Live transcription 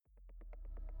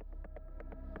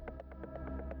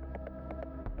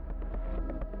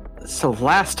So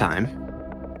last time,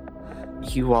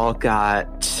 you all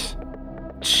got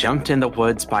jumped in the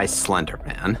woods by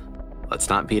Slenderman. Let's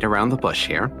not beat around the bush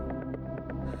here.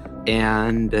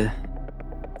 And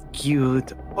you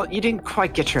didn't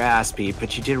quite get your ass beat,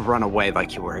 but you did run away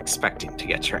like you were expecting to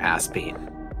get your ass beat.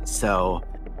 So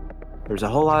there's a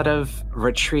whole lot of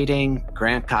retreating.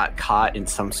 Grant got caught in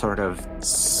some sort of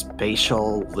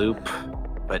spatial loop,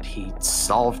 but he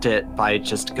solved it by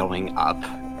just going up.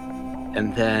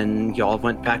 And then y'all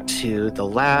went back to the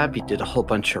lab. You did a whole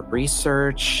bunch of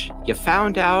research. You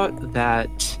found out that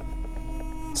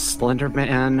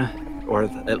Slenderman, or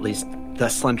at least the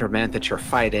Slenderman that you're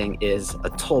fighting, is a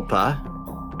tulpa,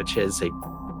 which is a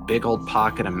big old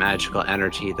pocket of magical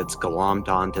energy that's glommed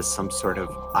onto some sort of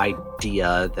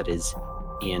idea that is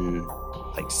in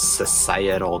like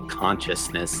societal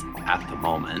consciousness at the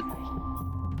moment.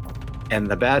 And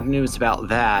the bad news about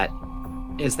that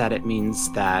is that it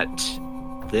means that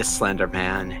this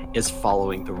Slenderman is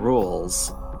following the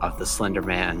rules of the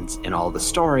Slendermans in all the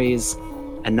stories,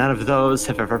 and none of those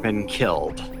have ever been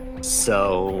killed.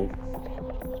 So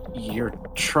you're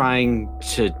trying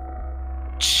to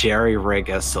jerry-rig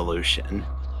a solution.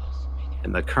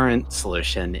 And the current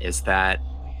solution is that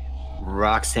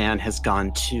Roxanne has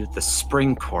gone to the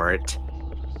Spring Court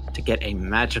to get a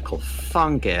magical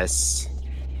fungus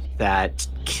that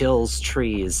kills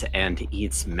trees and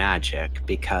eats magic,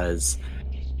 because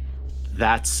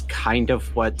that's kind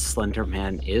of what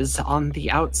Slenderman is on the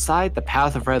outside. The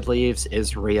Path of Red Leaves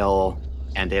is real,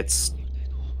 and it's,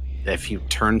 if you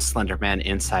turn Slenderman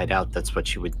inside out, that's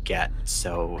what you would get.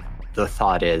 So the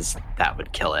thought is that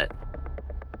would kill it.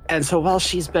 And so while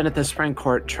she's been at the Spring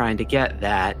Court trying to get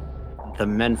that, the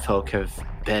menfolk have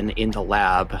been in the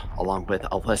lab along with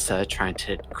Alyssa trying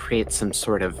to create some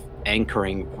sort of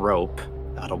anchoring rope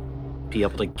that'll be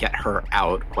able to get her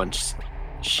out once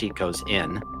she goes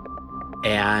in.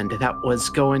 And that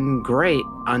was going great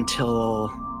until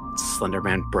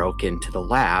Slenderman broke into the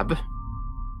lab,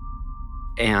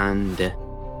 and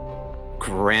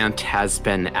Grant has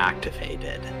been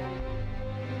activated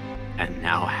and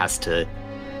now has to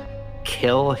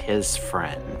kill his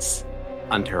friends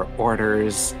under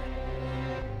orders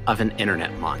of an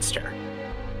internet monster.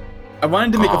 I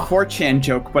wanted to make a 4chan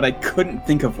joke, but I couldn't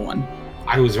think of one.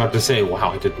 I was about to say,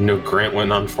 wow, I didn't know Grant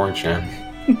went on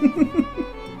 4chan.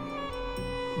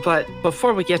 But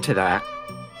before we get to that,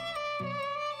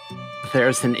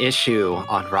 there's an issue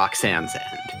on Roxanne's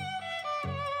end.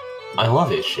 I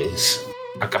love issues.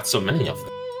 I've got so many of them.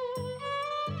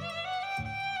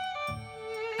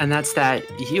 And that's that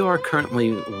you are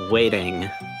currently waiting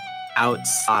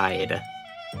outside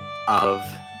of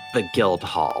the guild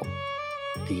hall,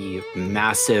 the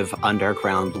massive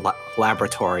underground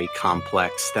laboratory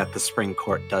complex that the Spring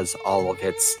Court does all of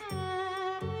its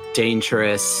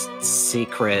dangerous,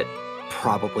 secret,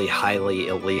 probably highly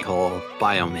illegal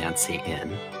biomancy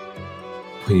in.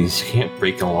 Please, you can't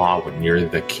break the law when you're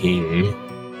the king.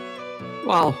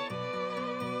 Well,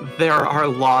 there are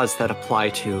laws that apply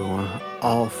to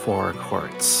all four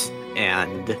courts,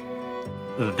 and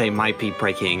they might be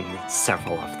breaking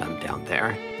several of them down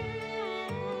there.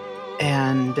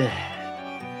 And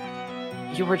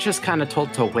you were just kind of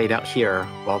told to wait out here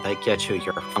while they get you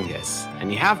your fungus,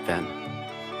 and you have been.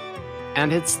 And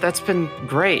that's been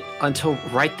great until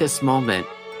right this moment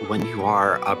when you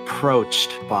are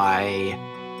approached by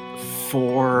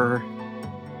 4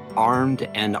 armed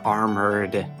and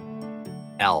armored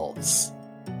elves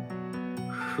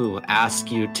who ask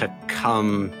you to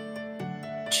come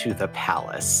to the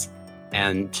palace.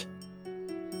 And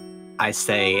I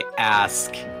say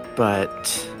ask,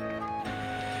 but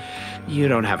you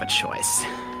don't have a choice.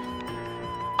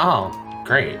 Oh,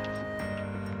 great.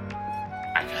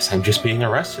 I guess I'm just being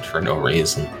arrested for no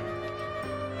reason.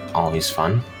 Always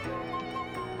fun.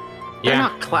 They're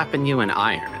not clapping you in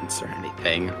irons or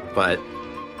anything, but...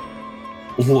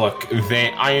 Look,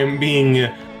 I am being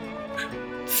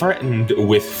threatened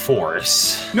with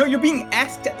force. No, you're being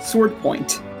asked at sword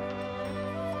point.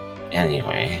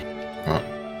 Anyway,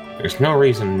 there's no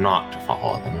reason not to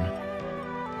follow them.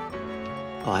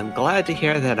 Well, I'm glad to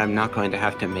hear that I'm not going to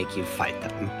have to make you fight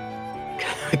them.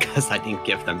 Because I didn't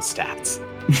give them stats.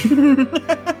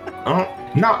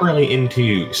 Not really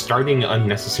into starting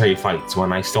unnecessary fights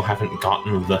when I still haven't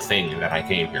gotten the thing that I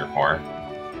came here for.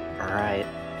 Alright.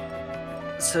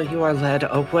 So you are led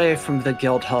away from the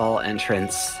Guildhall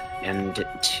entrance and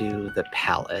to the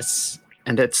palace.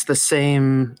 And it's the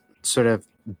same sort of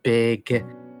big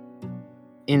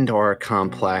indoor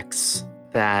complex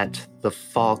that the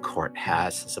Fall Court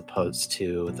has, as opposed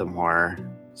to the more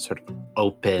sort of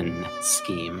open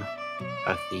scheme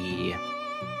of the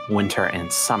winter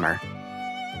and summer.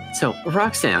 So,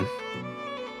 Roxanne,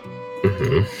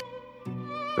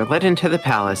 we're led into the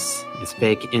palace, this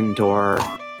big indoor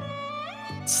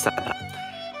setup,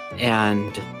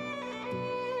 and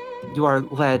you are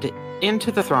led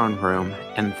into the throne room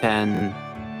and then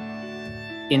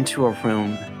into a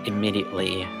room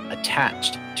immediately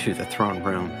attached to the throne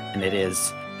room, and it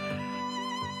is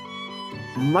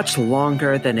much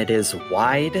longer than it is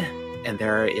wide, and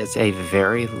there is a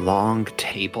very long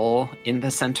table in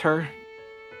the center,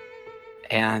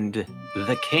 and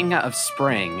the King of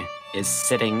Spring is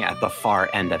sitting at the far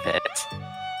end of it,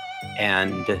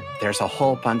 and there's a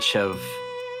whole bunch of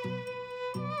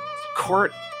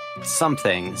court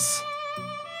somethings.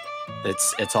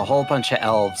 It's a whole bunch of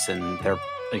elves, and their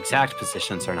exact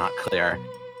positions are not clear,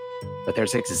 but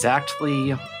there's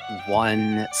exactly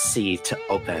one seat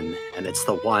open, and it's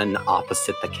the one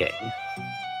opposite the king.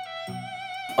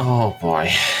 Oh boy.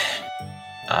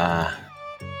 I'm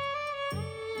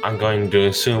going to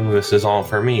assume this is all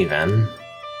for me then.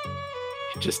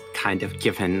 You're just kind of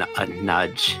given a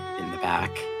nudge in the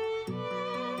back.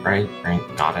 Right,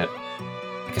 got it.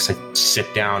 I guess I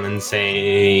sit down and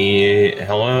say,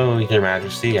 hello, Your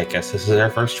Majesty. I guess this is our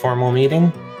first formal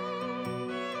meeting?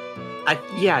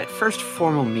 Yeah, first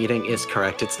formal meeting is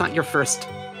correct. It's not your first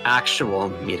actual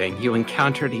meeting. You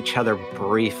encountered each other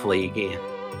briefly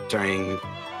during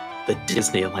the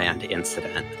Disneyland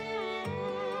incident.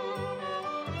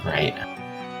 Right.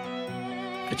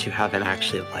 But you haven't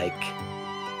actually,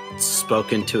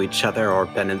 spoken to each other or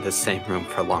been in the same room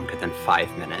for longer than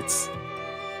 5 minutes.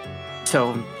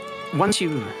 So, once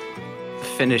you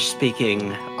finish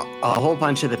speaking, a whole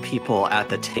bunch of the people at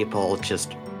the table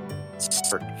just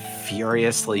start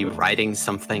furiously writing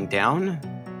something down,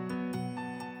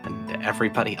 and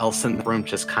everybody else in the room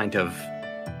just kind of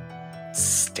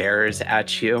stares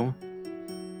at you.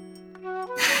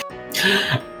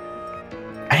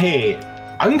 Hey,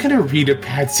 I'm gonna read a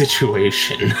bad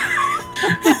situation.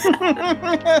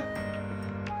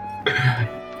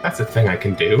 That's a thing I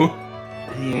can do.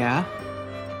 Yeah.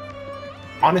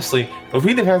 Honestly, a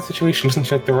read a bad situation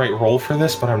isn't like the right role for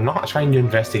this, but I'm not trying to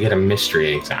investigate a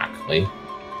mystery exactly.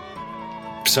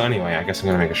 So anyway, I guess I'm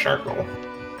gonna make a sharp roll.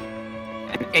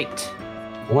 An 8.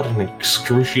 What an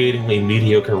excruciatingly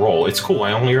mediocre roll. It's cool,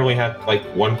 I only really had,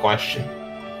 one question.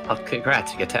 Well,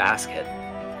 congrats, you get to ask it.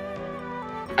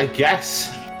 I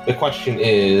guess the question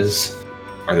is,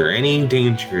 are there any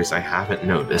dangers I haven't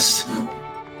noticed?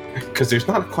 Because there's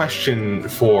not a question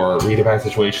for read a bad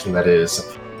situation that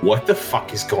is, what the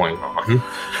fuck is going on?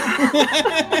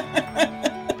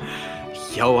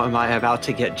 Yo, am I about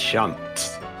to get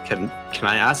jumped? Can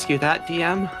I ask you that,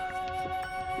 DM?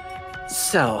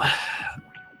 So,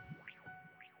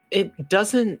 it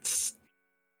doesn't...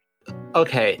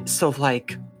 Okay, so,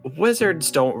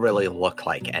 wizards don't really look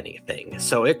like anything.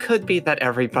 So it could be that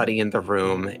everybody in the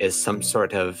room is some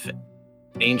sort of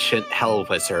ancient hell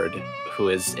wizard who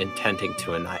is intending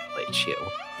to annihilate you.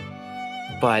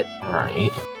 But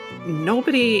Right.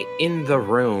 nobody in the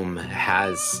room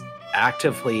has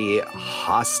actively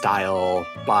hostile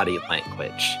body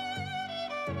language.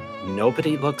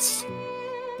 Nobody looks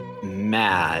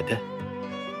mad.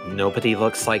 Nobody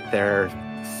looks like they're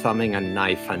thumbing a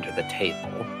knife under the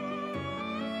table.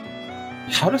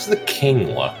 How does the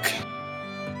king look?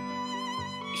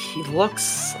 He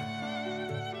looks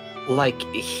like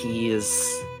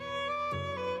he's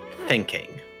thinking.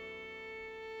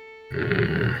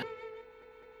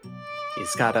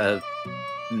 He's got a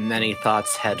many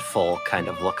thoughts head full kind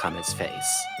of look on his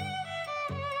face.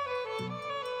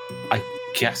 I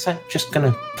guess I'm just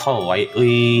gonna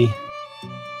politely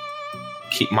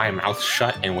keep my mouth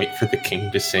shut and wait for the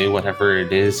king to say whatever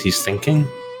it is he's thinking.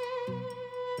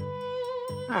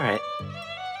 Alright.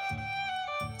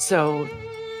 So,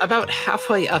 about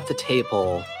halfway up the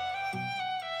table,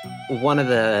 one of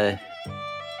the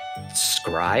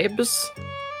scribes,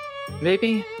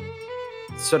 maybe,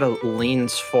 sort of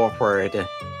leans forward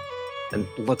and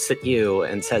looks at you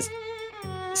and says,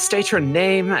 "State your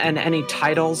name and any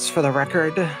titles for the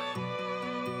record."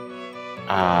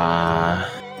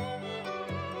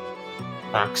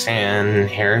 Roxanne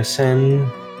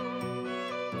Harrison.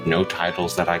 No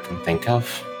titles that I can think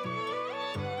of.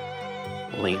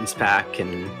 Leans back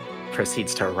and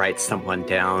proceeds to write someone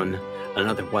down.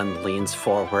 Another one leans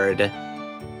forward.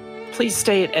 "Please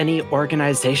state any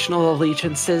organizational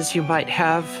allegiances you might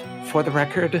have for the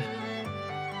record."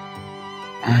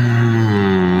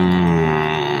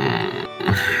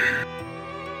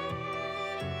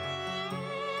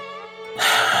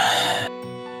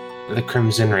 The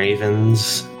Crimson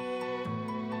Ravens.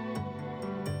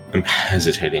 I'm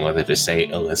hesitating whether to say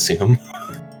Elysium.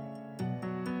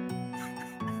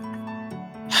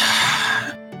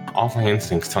 All my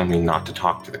instincts tell me not to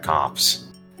talk to the cops.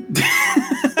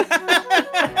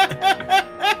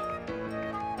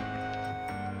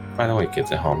 By the way,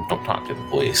 kids at home, don't talk to the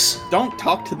police. Don't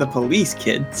talk to the police,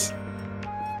 kids.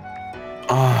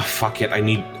 Fuck it. I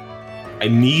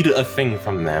need a thing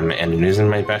from them, and it is in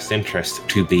my best interest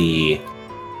to be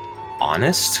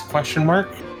honest? ?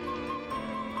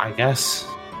 I guess.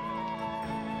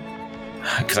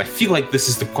 Because I feel like this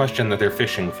is the question that they're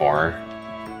fishing for.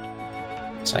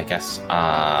 So I guess,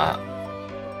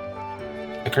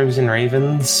 the Crimson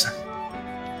Ravens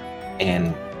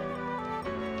and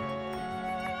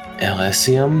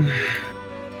Elysium.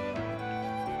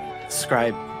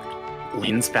 Scribe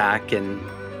leans back and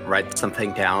writes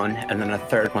something down, and then a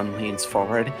third one leans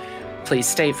forward. Please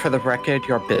state for the record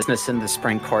your business in the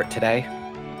Spring Court today.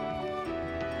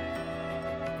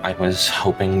 I was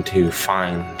hoping to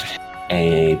find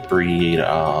a breed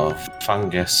of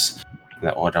fungus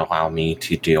that would allow me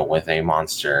to deal with a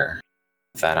monster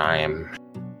that I am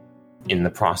in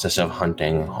the process of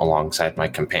hunting alongside my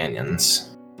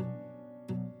companions.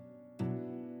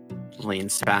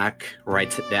 Leans back,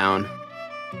 writes it down.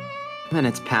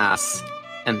 Minutes pass,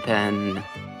 and then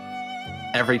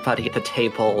everybody at the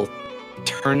table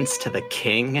turns to the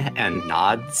king and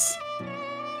nods.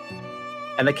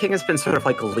 And the king has been sort of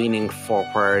like leaning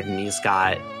forward, and he's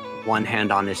got one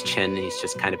hand on his chin, and he's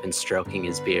just kind of been stroking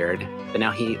his beard. But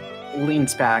now he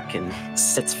leans back and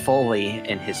sits fully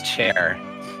in his chair,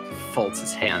 folds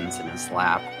his hands in his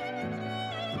lap.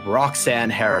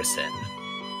 Roxanne Harrison.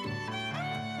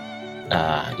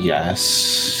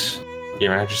 Yes,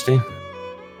 Your Majesty?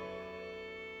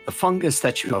 The fungus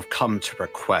that you have come to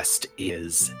request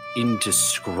is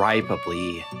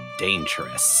indescribably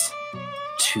dangerous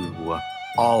to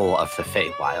all of the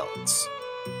Feywilds.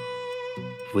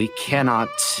 We cannot,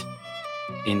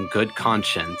 in good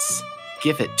conscience,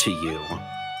 give it to you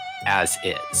as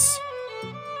is.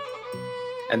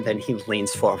 And then he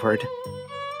leans forward.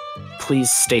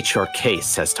 Please state your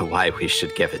case as to why we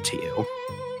should give it to you.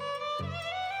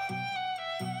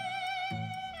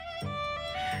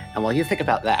 And while you think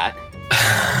about that,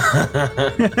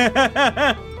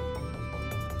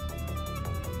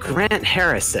 Grant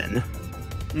Harrison,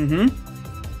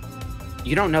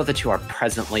 you don't know that you are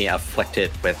presently afflicted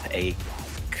with a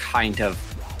kind of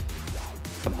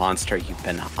the monster you've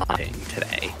been hunting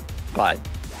today, but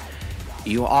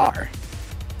you are.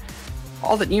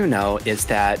 All that you know is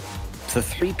that the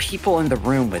 3 people in the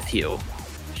room with you,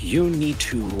 you need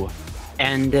to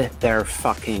end their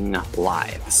fucking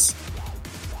lives.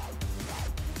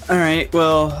 Alright,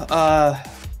 well,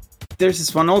 there's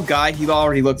this one old guy, he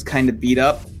already looks kind of beat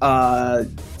up,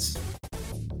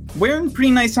 wearing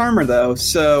pretty nice armor though,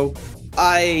 so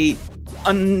I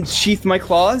unsheath my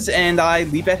claws and I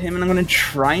leap at him and I'm gonna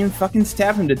try and fucking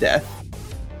stab him to death.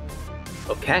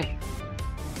 Okay.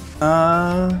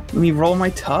 Let me roll my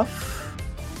tough.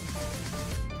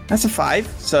 That's a 5,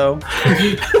 so...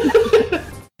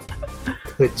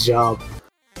 Good job.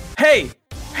 Hey,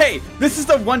 this is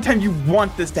the one time you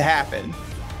want this to happen.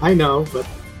 I know, but...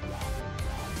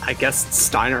 I guess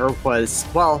Steiner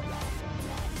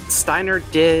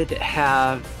did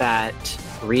have that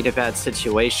read a bad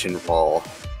situation roll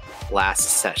last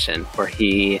session where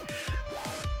he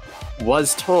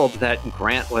was told that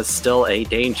Grant was still a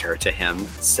danger to him,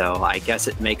 so I guess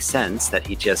it makes sense that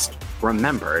he just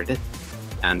remembered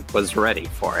and was ready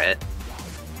for it.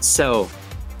 So,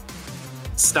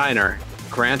 Steiner,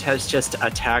 Grant has just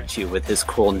attacked you with his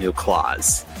cool new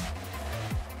claws.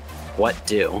 What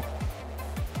do?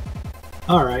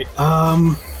 Alright,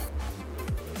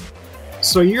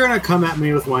 so you're gonna come at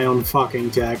me with my own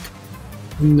fucking tech.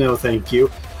 No, thank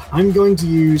you. I'm going to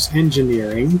use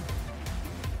engineering.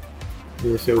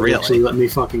 If it would actually let me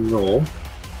fucking roll.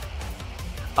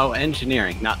 Oh,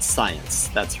 engineering, not science.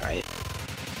 That's right.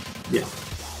 Yeah.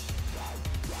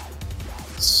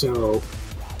 So...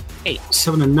 8.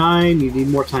 7 and 9, you need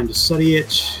more time to study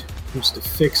it. Just to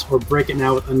fix or break it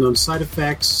now with unknown side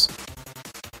effects.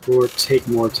 Or take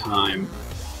more time.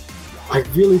 I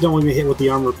really don't want to get hit with the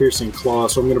armor-piercing claw,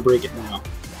 so I'm going to break it now.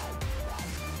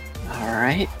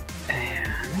 Alright,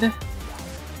 and...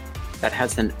 that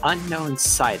has an unknown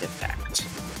side effect.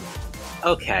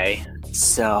 Okay,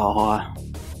 so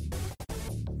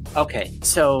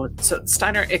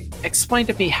Steiner, explain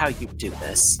to me how you do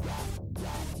this.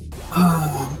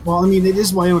 Well, I mean, it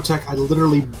is my own tech. I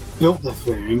literally built the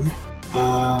thing.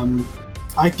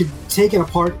 I could take it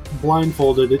apart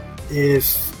blindfolded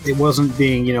if it wasn't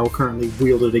being, currently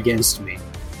wielded against me.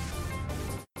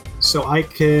 So I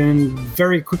can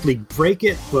very quickly break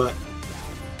it, but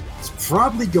it's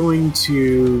probably going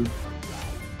to...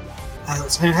 I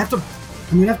have to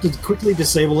I'm going to have to quickly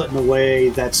disable it in a way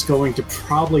that's going to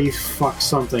probably fuck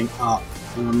something up.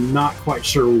 And I'm not quite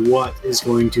sure what is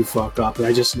going to fuck up.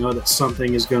 I just know that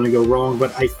something is going to go wrong,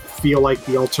 but I feel like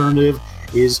the alternative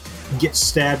is get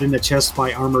stabbed in the chest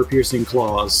by armor-piercing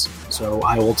claws. So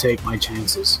I will take my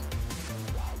chances.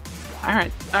 All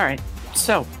right.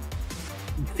 So,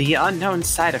 the unknown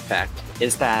side effect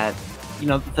is that,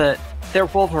 they're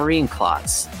Wolverine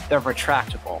claws. They're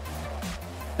retractable.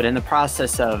 But in the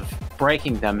process of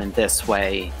breaking them in this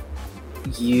way,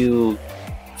 you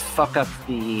fuck up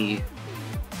the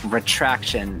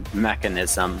retraction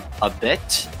mechanism a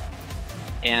bit,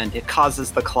 and it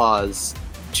causes the claws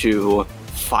to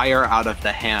fire out of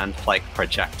the hand like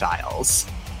projectiles.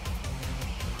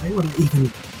 I wouldn't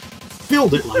even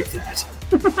build it like that.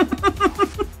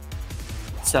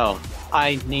 So,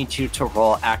 I need you to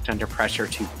roll Act Under Pressure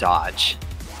to dodge.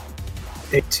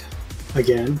 8.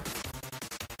 Again.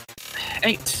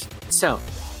 8. So,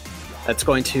 that's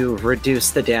going to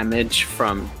reduce the damage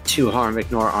from 2 harm,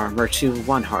 ignore armor to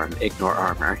 1 harm, ignore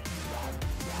armor.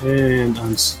 And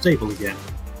unstable again.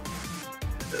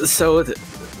 So,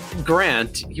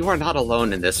 Grant, you are not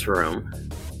alone in this room.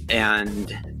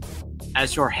 And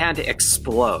as your hand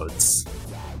explodes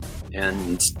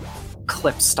and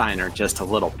clips Steiner just a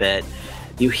little bit,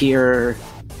 you hear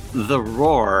the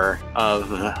roar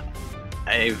of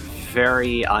a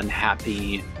very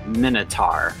unhappy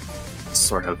Minotaur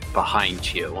sort of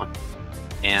behind you.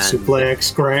 And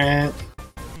Suplex, Grant.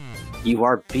 you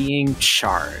are being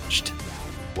charged.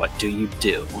 What do you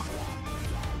do?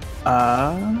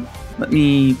 Let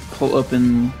me pull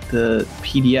open the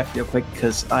PDF real quick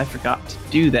because I forgot to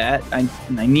do that. I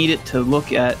need it to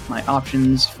look at my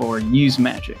options for use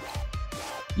magic.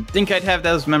 You'd think I'd have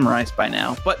those memorized by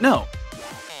now, but no.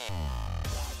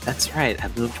 That's right, I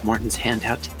moved Morton's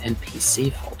handout to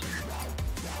NPC folder.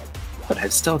 But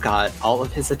I've still got all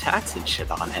of his attacks and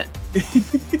shit on it.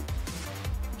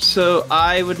 So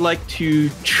I would like to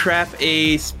trap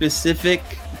a specific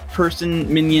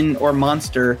person, minion, or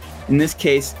monster. In this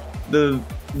case, the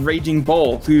Raging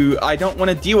Bull, who I don't want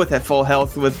to deal with at full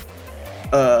health with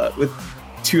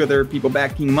 2 other people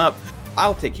backing him up.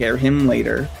 I'll take care of him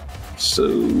later.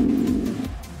 So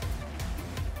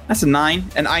that's a 9,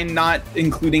 and I'm not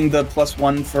including the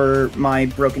 +1 for my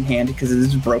broken hand because it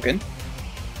is broken.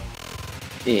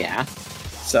 Yeah.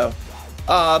 So,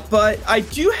 but I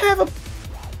do have a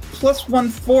 +1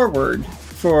 forward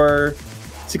for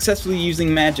successfully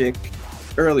using magic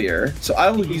earlier, so I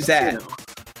will use that.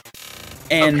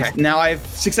 And Okay. now I've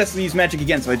successfully used magic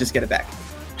again, so I just get it back.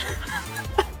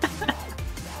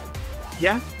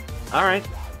 Yeah. All right.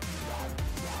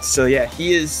 So yeah,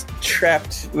 he is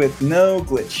trapped with no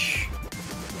glitch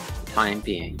Time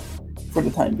being. for the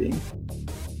time being.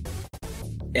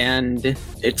 And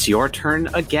it's your turn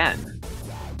again.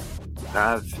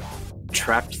 I've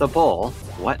trapped the bull.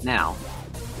 What now?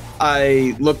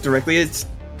 I look directly at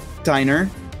Steiner,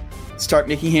 start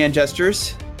making hand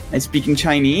gestures, and speaking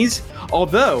Chinese.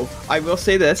 Although, I will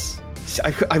say this,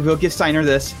 I will give Steiner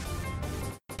this.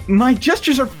 My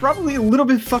gestures are probably a little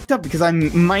bit fucked up because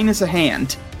I'm minus a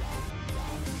hand.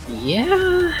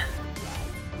 Yeah.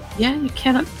 Yeah, you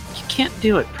can't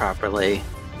do it properly.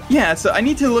 Yeah, so I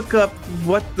need to look up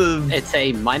what the... It's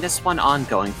a -1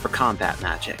 ongoing for combat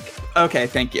magic. Okay,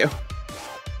 thank you.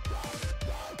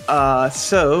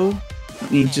 So,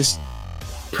 let me just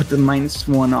put the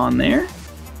 -1 on there.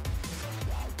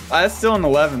 That's still an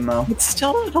 11, though. It's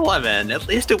still an 11. At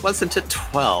least it wasn't a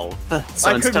 12. So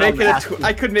I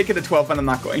could make it a 12, but I'm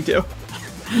not going to.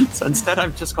 So instead,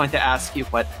 I'm just going to ask you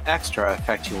what extra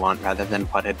effect you want rather than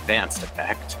what advanced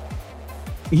effect.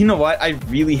 You know what? I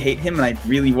really hate him, and I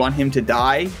really want him to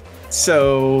die.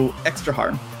 So, extra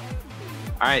harm.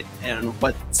 All right, and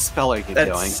what spell are you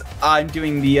doing? I'm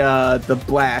doing the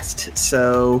blast.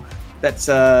 So that's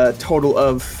a total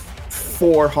of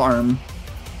 4 harm.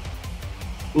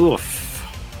 Oof.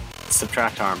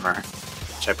 Subtract armor,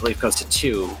 which I believe goes to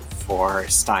 2 for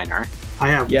Steiner. I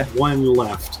have 1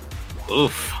 left.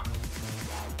 Oof.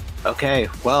 Okay,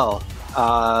 well,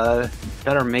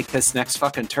 better make this next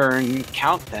fucking turn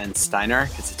count then, Steiner,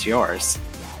 because it's yours.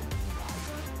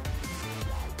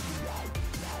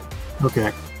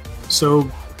 Okay.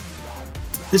 So,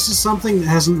 this is something that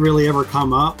hasn't really ever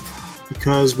come up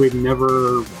because we've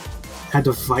never had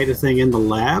to fight a thing in the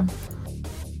lab.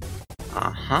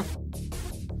 Uh-huh.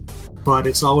 But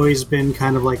it's always been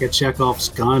kind of like a Chekhov's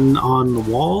gun on the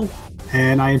wall,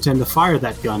 and I intend to fire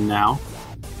that gun now.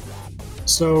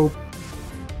 So,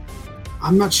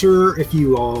 I'm not sure if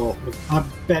you all... I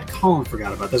bet Colin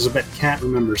forgot about this. I bet Kat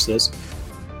remembers this.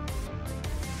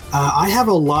 I have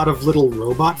a lot of little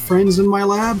robot friends in my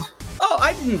lab. Oh,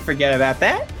 I didn't forget about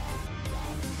that.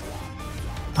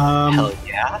 Hell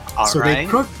yeah. All so right.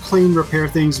 they cook, clean, repair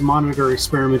things, monitor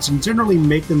experiments, and generally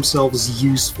make themselves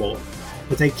useful.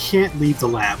 But they can't leave the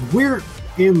lab. We're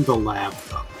in the lab,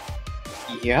 though.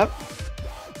 Yep.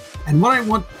 And what I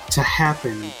want to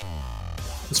happen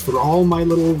is for all my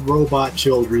little robot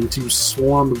children to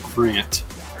swarm Grant.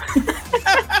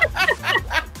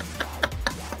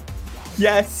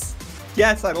 Yes.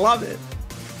 Yes, I love it.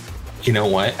 You know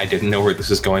what? I didn't know where this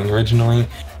was going originally,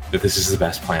 but this is the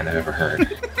best plan I've ever heard.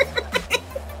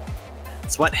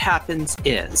 So what happens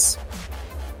is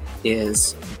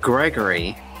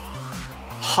Gregory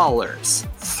hollers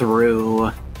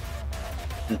through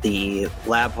the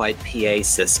lab-wide PA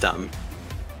system.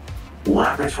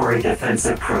 Laboratory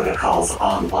defensive protocols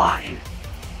online.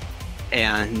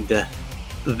 And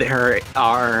there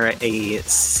are a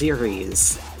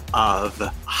series of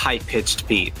high-pitched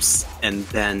beeps, and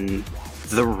then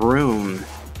the room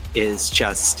is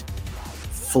just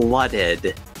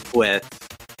flooded with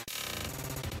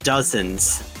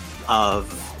dozens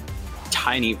of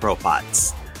tiny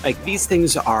robots. Like, these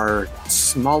things are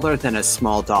smaller than a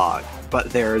small dog, but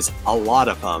there's a lot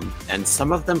of them, and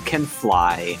some of them can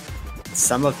fly.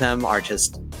 Some of them are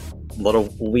just little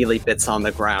wheelie bits on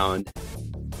the ground.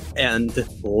 And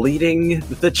leading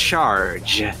the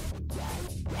charge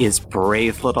is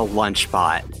brave little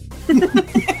Lunchbot.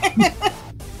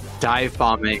 Dive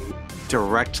bombing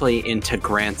directly into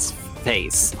Grant's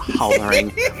face,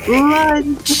 hollering,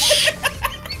 "Lunch!"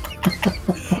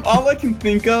 All I can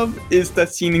think of is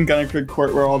that scene in Gunnercraig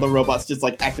Court where all the robots just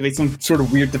like activate some sort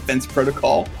of weird defense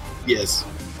protocol. Yes.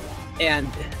 And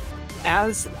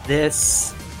as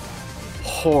this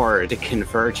horde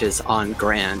converges on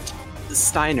Grant,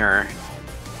 Steiner,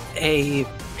 a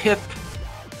pip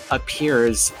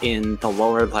appears in the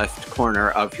lower left corner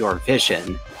of your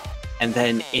vision, and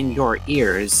then in your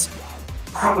ears,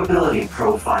 probability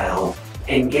profile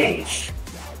engaged.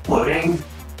 Loading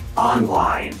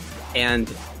online. And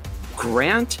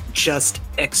Grant just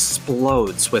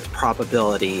explodes with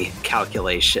probability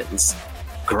calculations.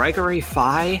 Gregory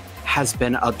Phi has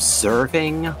been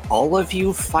observing all of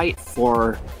you fight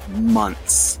for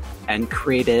months and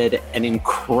created an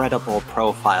incredible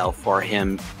profile for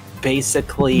him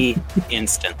basically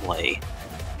instantly.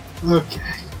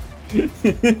 Okay.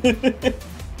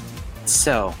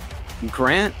 So,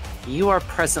 Grant, you are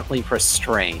presently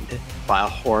restrained by a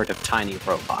horde of tiny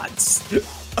robots.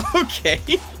 Okay.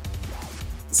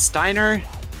 Steiner,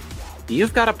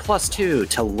 you've got a +2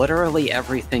 to literally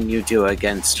everything you do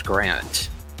against Grant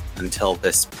until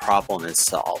this problem is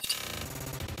solved.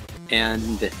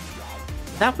 And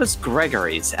that was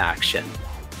Gregory's action,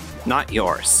 not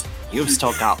yours. You've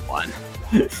still got one.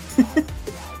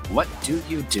 What do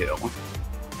you do?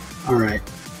 Alright.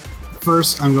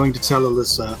 First, I'm going to tell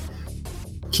Alyssa,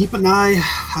 keep an eye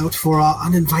out for our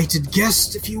uninvited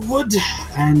guest, if you would.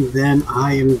 And then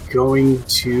I am going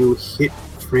to hit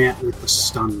Grant with the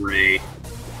stun ray.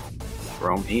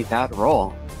 Throw me that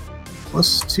roll.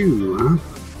 +2,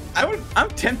 huh? I'm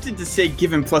tempted to say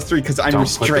give him +3 because I'm Don't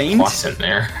put the restrained. plus in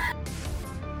there.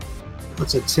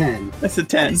 That's a 10. That's a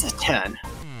 10. It's a 10.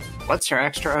 What's your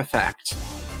extra effect?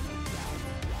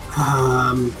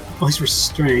 Well, he's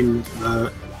restrained.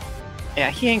 Yeah,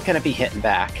 he ain't gonna be hitting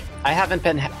back. I haven't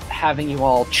been having you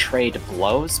all trade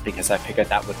blows because I figured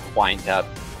that would wind up.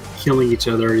 Killing each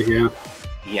other, yeah.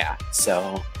 Yeah,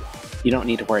 so you don't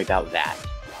need to worry about that.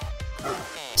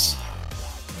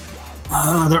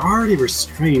 They're already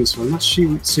restrained, so I'm not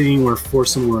seeing where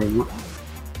force them where I want.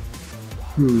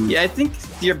 Yeah, I think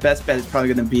your best bet is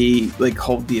probably going to be like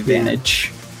hold the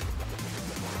advantage.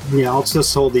 Yeah, I'll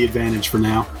just hold the advantage for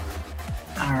now.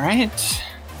 Alright.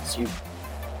 So you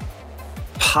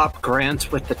pop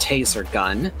Grant with the taser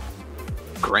gun.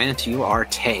 Grant, you are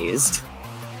tased.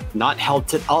 Not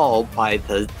helped at all by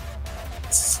the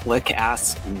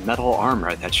slick-ass metal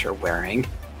armor that you're wearing.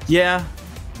 Yeah.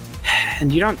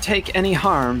 And you don't take any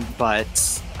harm, but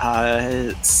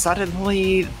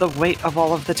suddenly the weight of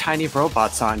all of the tiny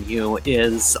robots on you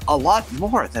is a lot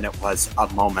more than it was a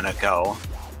moment ago.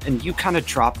 And you kind of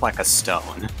drop like a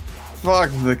stone.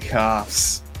 Fuck the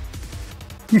cops.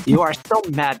 You are still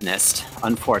madness,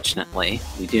 unfortunately.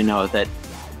 We do know that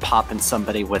popping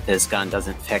somebody with his gun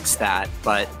doesn't fix that,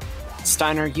 but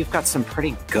Steiner, you've got some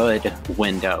pretty good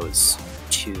windows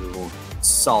to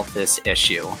solve this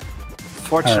issue.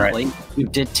 Fortunately, you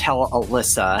did tell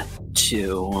Alyssa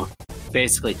to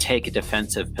basically take a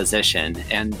defensive position,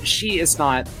 and she is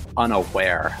not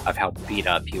unaware of how beat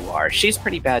up you are. She's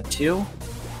pretty bad too.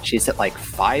 She's at like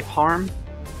 5 harm.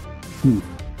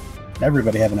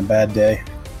 Everybody having a bad day.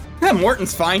 Yeah,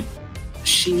 Morton's fine.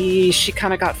 She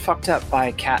kind of got fucked up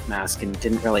by Cat Mask and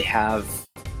didn't really have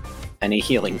any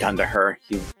healing done to her.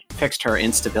 You fixed her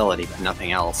instability, but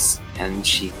nothing else. And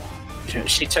she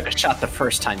took a shot the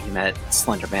first time you met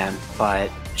Slenderman, but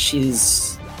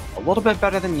she's a little bit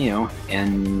better than you,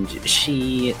 and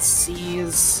she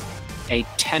sees a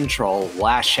tendril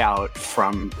lash out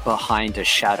from behind a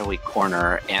shadowy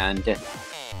corner, and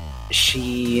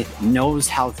she knows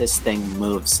how this thing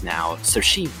moves now. So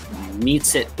she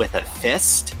meets it with a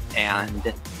fist,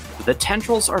 and the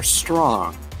tendrils are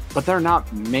strong, but they're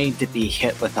not made to be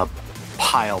hit with a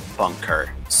pile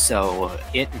bunker. So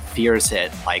it veers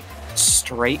it like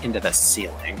straight into the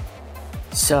ceiling.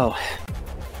 So,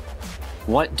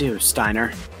 what do,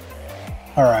 Steiner?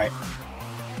 Alright.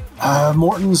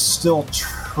 Morton's still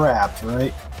trapped,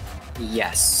 right?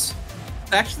 Yes.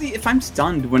 Actually, if I'm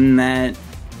stunned, wouldn't that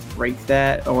break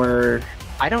that, or...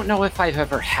 I don't know if I've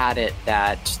ever had it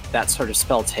that sort of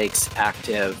spell takes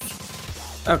active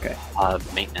Okay.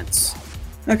 Maintenance.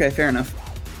 Okay, fair enough.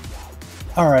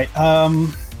 Alright,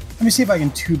 let me see if I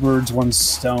can two birds, one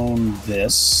stone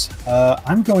this.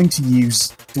 I'm going to use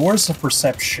Doors of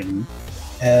Perception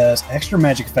as extra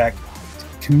magic effect.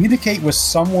 Communicate with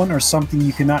someone or something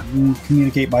you cannot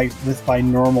communicate with by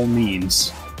normal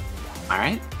means.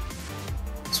 Alright.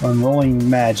 So I'm rolling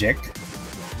magic.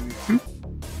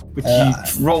 Which you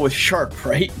roll with sharp,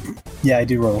 right? Yeah, I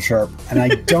do roll sharp. And I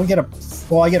don't get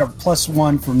I get a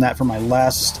 +1 from that for my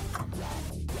last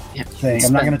thing.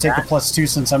 I'm not going to take the +2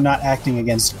 since I'm not acting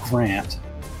against Grant.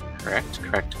 Correct.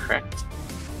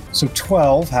 So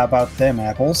 12, how about them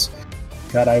apples?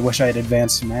 God, I wish I had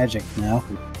advanced magic now.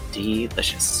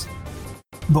 Delicious.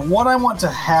 But what I want to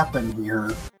happen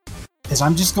here is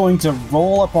I'm just going to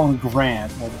roll up on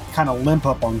Grant, or kind of limp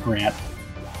up on Grant,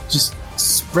 just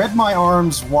spread my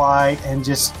arms wide and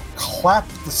just clap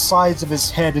the sides of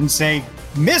his head and say,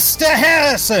 Mr.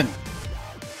 Harrison!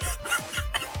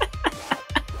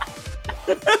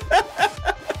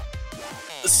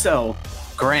 So,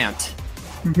 Grant.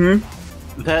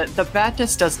 Mm-hmm. The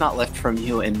badness does not lift from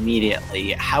you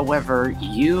immediately. However,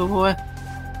 you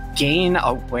gain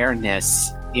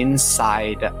awareness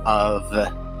inside of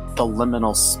the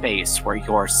liminal space where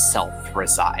your self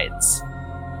resides.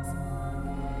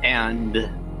 And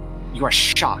you are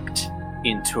shocked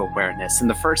into awareness. And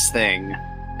the first thing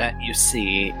that you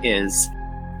see is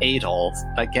Adel,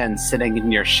 again sitting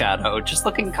in your shadow, just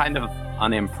looking kind of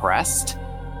unimpressed.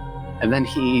 And then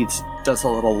he does a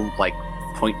little, like,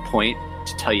 point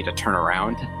to tell you to turn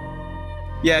around.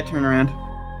 Yeah, turn around.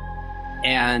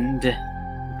 And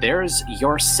there's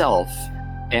yourself.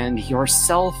 And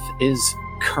yourself is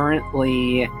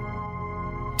currently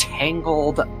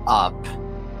tangled up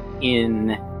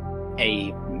in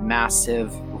a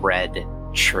massive red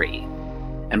tree.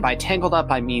 And by tangled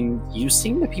up, I mean you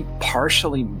seem to be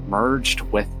partially merged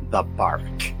with the bark.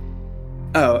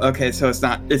 Oh, okay, so it's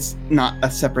not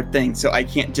a separate thing, so I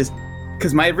can't just...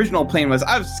 Because my original plan was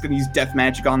I was just going to use death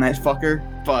magic on that fucker,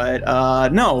 but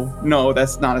no,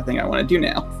 that's not a thing I want to do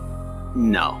now.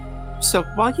 No. So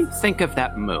while you think of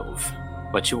that move,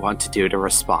 what you want to do to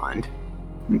respond.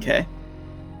 Okay.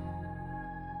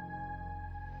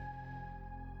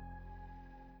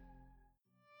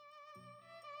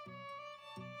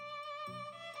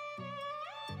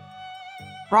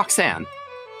 Roxanne.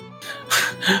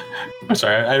 I'm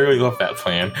sorry, I really love that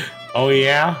plan. Oh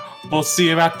yeah? We'll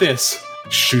see about this.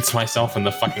 Shoots myself in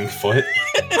the fucking foot.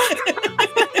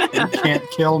 You can't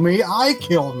kill me, I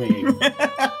kill me.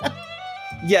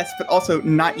 Yes, but also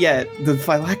not yet. The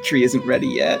phylactery isn't ready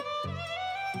yet.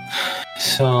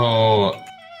 So,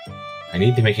 I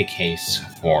need to make a case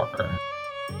for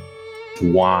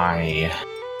why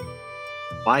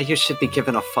you should be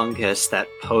given a fungus that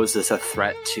poses a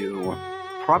threat to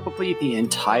probably the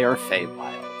entire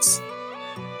Feywilds.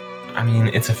 I mean,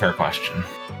 it's a fair question.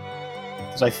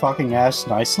 Did I fucking ask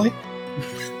nicely?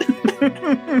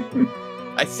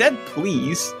 I said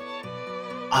please.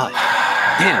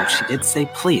 Damn, she did say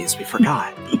please, we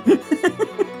forgot.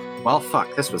 Well,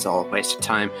 fuck, this was all a waste of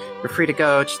time. You're free to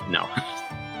go, just no.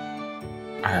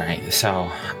 Alright,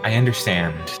 so I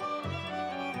understand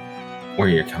where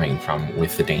you're coming from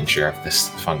with the danger of this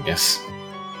fungus.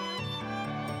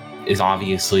 Is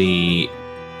obviously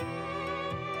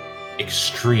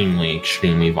extremely,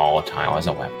 extremely volatile as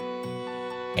a weapon.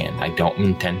 And I don't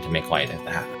intend to make light of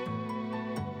that.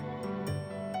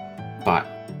 But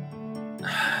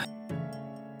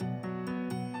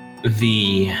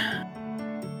the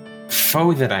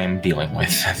foe that I'm dealing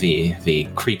with, the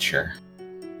creature,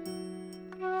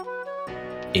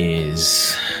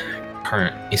 is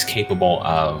capable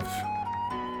of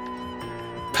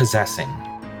possessing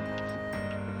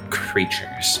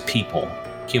creatures, people,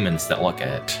 humans that look at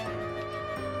it.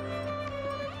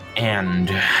 And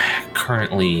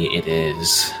currently it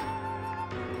is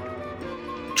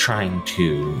trying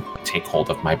to take hold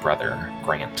of my brother,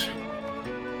 Grant.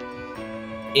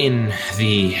 In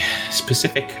the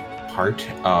specific part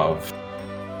of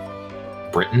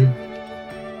Britain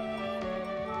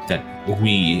that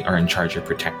we are in charge of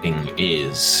protecting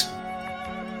is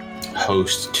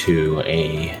host to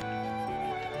a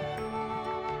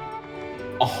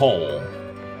hole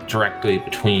directly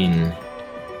between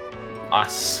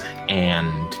us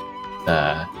and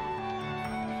the...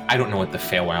 I don't know what the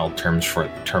Feywild term for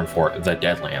the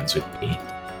Deadlands would be,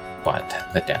 but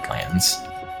the Deadlands.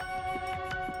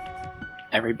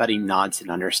 Everybody nods in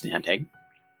understanding.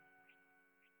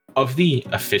 Of the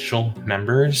official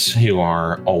members who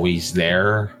are always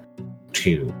there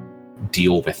to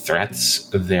deal with threats,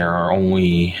 there are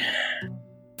only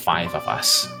 5 of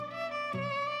us.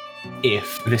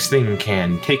 If this thing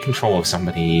can take control of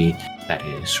somebody that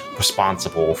is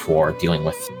responsible for dealing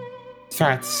with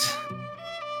threats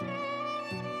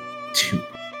to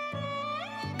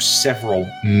several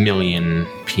million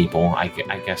people, I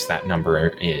guess that number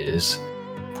is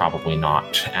probably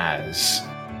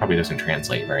doesn't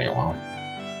translate very well.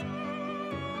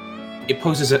 It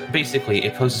poses a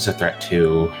threat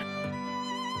to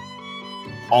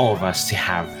all of us to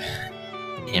have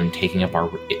him taking up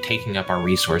our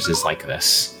resources like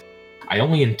this. I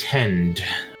only intend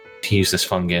to use this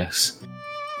fungus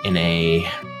in a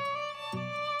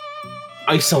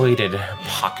isolated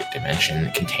pocket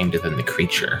dimension contained within the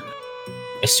creature.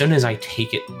 As soon as I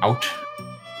take it out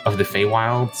of the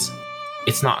Feywilds,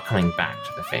 it's not coming back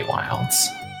to the Feywilds.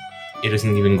 It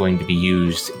isn't even going to be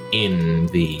used in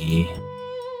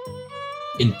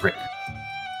Britain.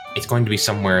 It's going to be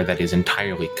somewhere that is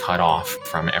entirely cut off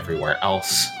from everywhere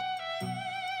else.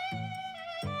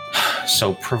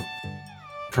 So,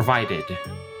 provided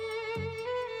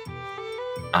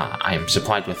I am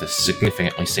supplied with a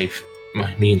significantly safe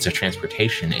means of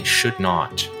transportation, it should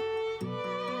not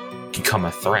become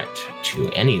a threat to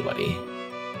anybody.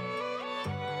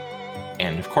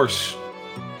 And of course,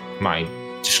 my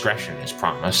discretion is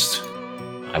promised.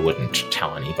 I wouldn't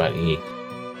tell anybody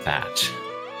that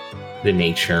the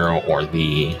nature or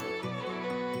the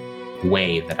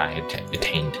way that I had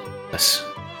attained this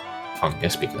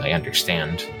fungus, because I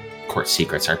understand court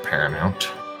secrets are paramount.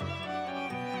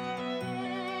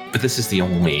 But this is the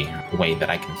only way that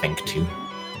I can think to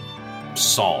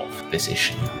solve this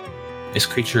issue. This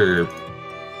creature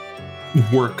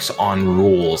works on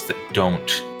rules that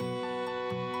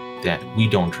we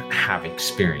don't have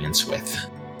experience with.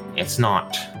 It's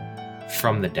not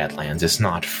from the Deadlands. It's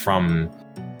not from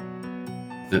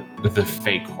the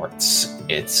Fey courts.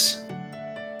 It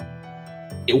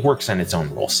works on its own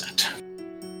rule set.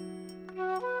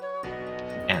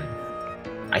 And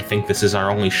I think this is our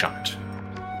only shot.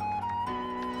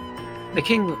 The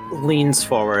king leans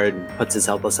forward, puts his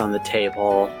elbows on the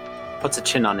table, puts a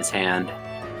chin on his hand,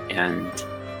 and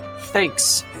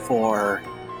thanks for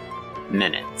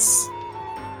minutes.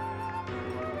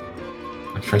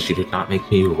 I'm afraid you did not make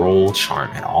me roll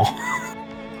charm at all.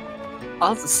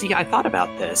 Well, see, I thought about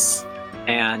this,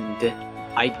 and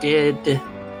I did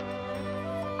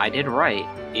write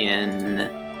in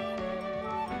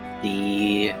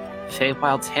the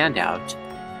Feywild's handout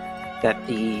that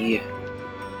the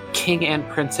King and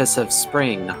Princess of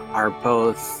Spring are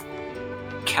both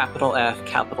capital F,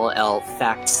 capital L,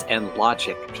 facts and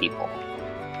logic people.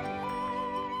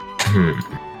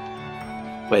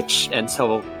 And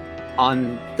so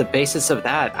on the basis of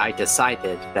that, I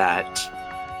decided that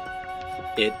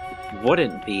it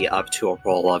wouldn't be up to a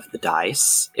roll of the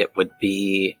dice. It would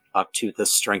be up to the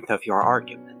strength of your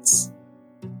arguments.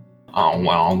 Oh,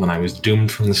 well, then I was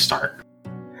doomed from the start.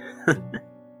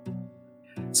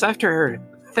 So after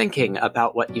thinking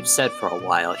about what you've said for a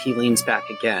while, he leans back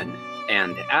again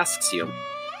and asks you,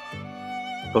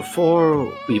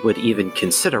 before we would even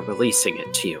consider releasing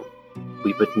it to you,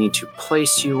 we would need to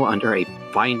place you under a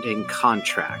binding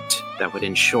contract that would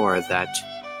ensure that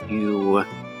you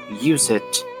use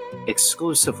it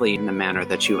exclusively in the manner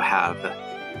that you have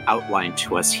outlined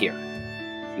to us here.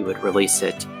 You would release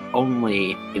it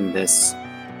only in this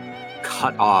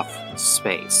cut-off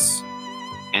space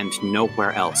and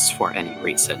nowhere else for any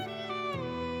reason.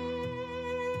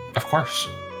 Of course.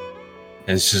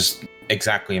 It's just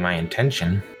exactly my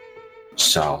intention.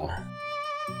 So,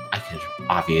 I could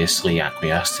obviously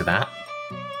acquiesce to that.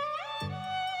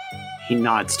 He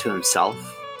nods to himself,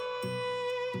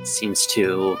 seems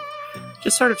to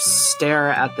just sort of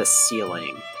stare at the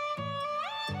ceiling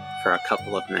for a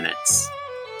couple of minutes.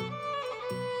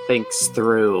 thinks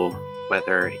through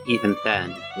whether even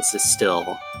then this is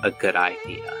still a good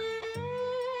idea.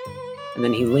 And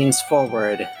then he leans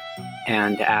forward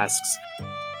and asks,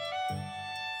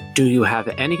 "Do you have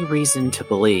any reason to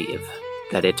believe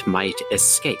that it might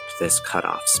escape this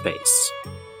cutoff space?"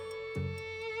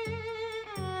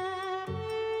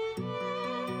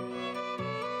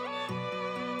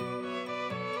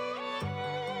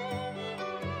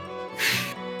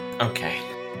 Okay.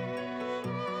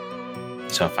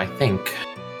 So if I think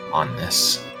on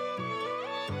this,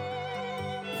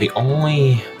 the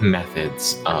only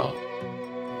methods of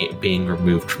it being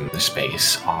removed from the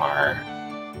space are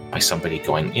by somebody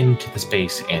going into the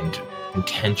space and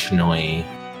intentionally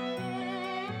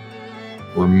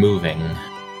removing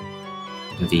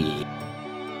the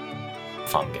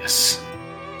fungus.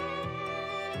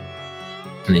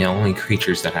 And the only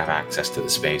creatures that have access to the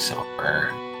space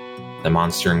are the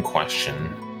monster in question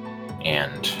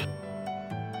and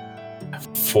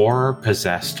 4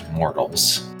 possessed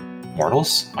mortals.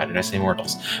 Mortals? Why did I say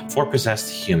mortals? 4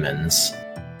 possessed humans,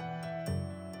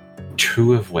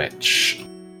 2 of which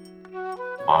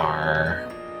are,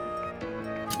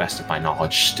 to the best of my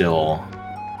knowledge, still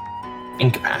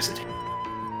incapacitated.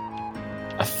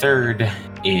 A third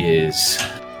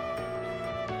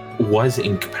was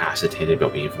incapacitated,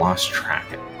 but we've lost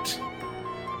track of it.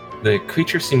 The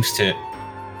creature seems to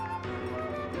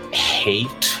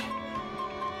hate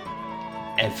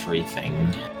everything.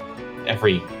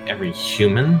 Every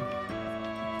human,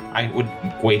 I would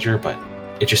wager, but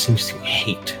it just seems to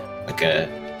hate, like a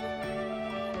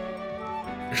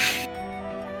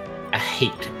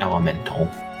hate elemental.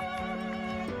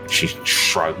 She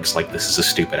shrugs like this is a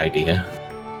stupid idea.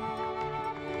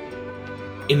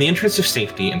 In the interest of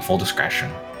safety and full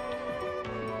discretion,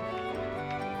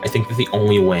 I think that the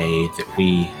only way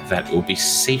that it would be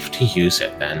safe to use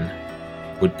it then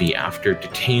would be after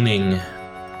detaining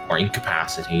or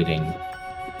incapacitating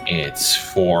its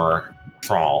 4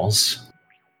 thralls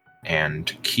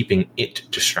and keeping it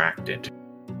distracted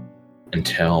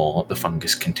until the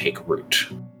fungus can take root.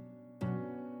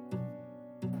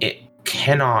 It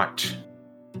cannot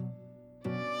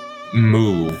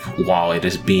move while it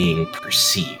is being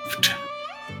perceived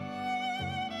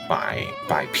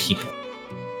by people.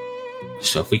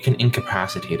 So if we can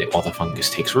incapacitate it while the fungus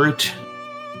takes root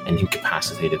and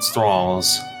incapacitate its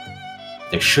thralls,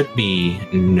 there should be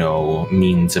no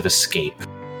means of escape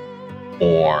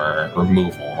or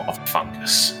removal of the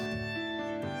fungus.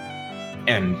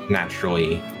 And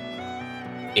naturally,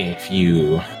 if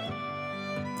you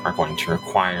are going to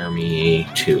require me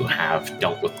to have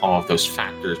dealt with all of those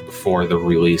factors before the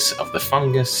release of the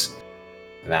fungus,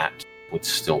 that would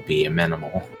still be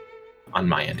minimal on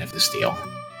my end of this deal.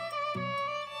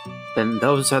 Then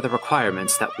those are the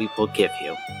requirements that we will give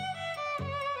you.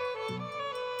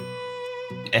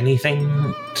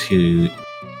 Anything to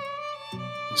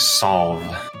solve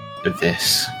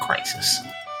this crisis.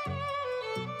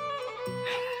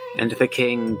 And the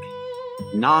king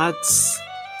nods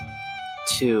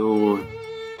to...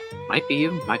 might be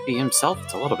you, might be himself.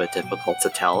 It's a little bit difficult to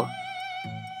tell.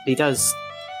 He does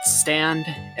stand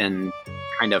and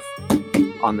kind of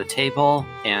on the table,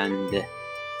 and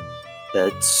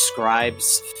the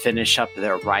scribes finish up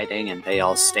their writing and they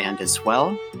all stand as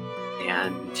well.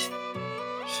 And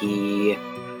he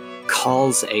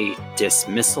calls a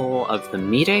dismissal of the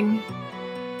meeting,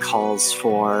 calls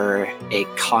for a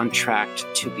contract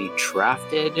to be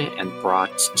drafted and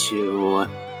brought to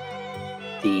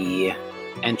the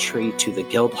entry to the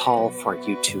guild hall for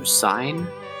you to sign,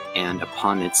 and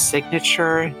upon its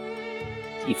signature,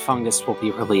 the fungus will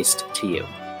be released to you.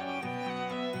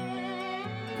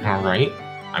 All right.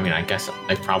 I mean, I guess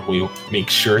I probably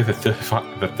make sure that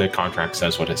the contract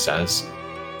says what it says.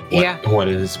 What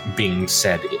is being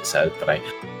said, it says, but I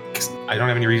don't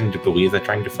have any reason to believe they're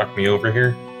trying to fuck me over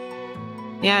here.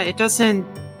 Yeah, it doesn't...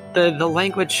 The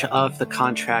language of the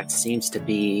contract seems to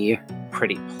be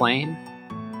pretty plain.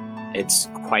 It's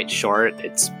quite short.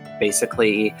 It's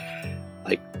basically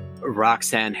like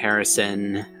Roxanne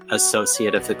Harrison,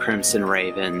 associate of the Crimson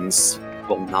Ravens,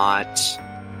 will not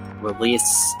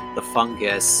release the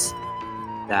fungus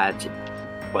that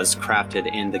was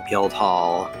crafted in the guild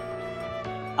hall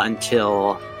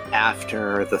until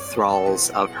after the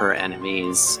thralls of her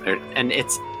enemies, and it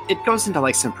goes into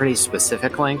like some pretty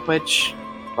specific language.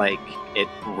 Like, it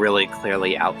really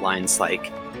clearly outlines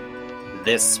like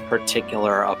this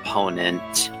particular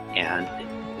opponent and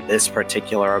this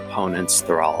particular opponent's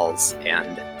thralls,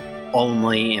 and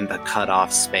only in the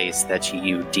cutoff space that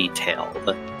you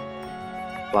detailed.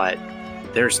 But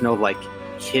there's no like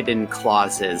hidden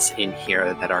clauses in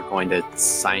here that are going to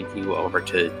sign you over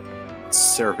to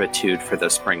servitude for the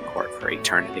Spring Court for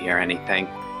eternity or anything.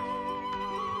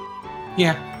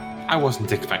 Yeah, I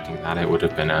wasn't expecting that. It would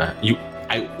have been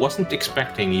I wasn't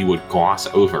expecting you would gloss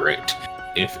over it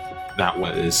if that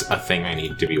was a thing I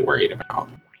needed to be worried about.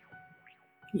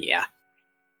 Yeah.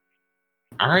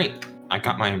 Alright, I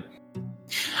got my...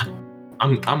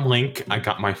 I'm Link, I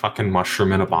got my fucking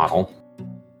mushroom in a bottle.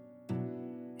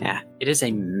 Yeah. It is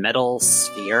a metal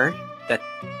sphere that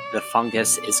the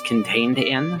fungus is contained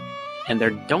in, and there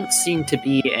don't seem to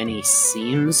be any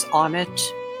seams on it,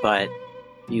 but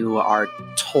you are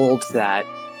told that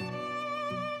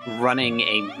running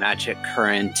a magic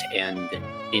current and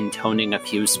intoning a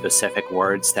few specific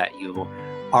words that you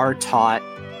are taught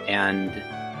and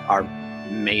are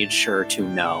made sure to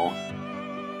know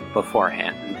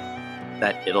beforehand,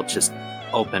 that it'll just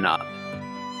open up.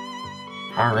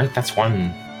 Alright, that's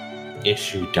one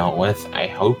issue dealt with. I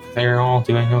hope they're all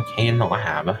doing okay in the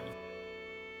lab.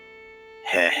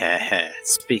 Heh heh heh.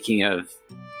 Speaking of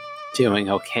doing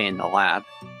okay in the lab,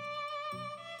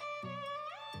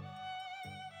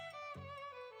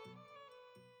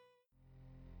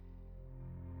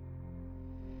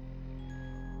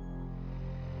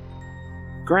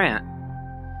 Grant,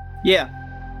 Yeah.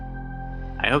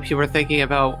 I hope you were thinking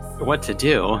about what to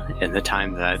do in the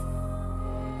time that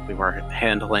we were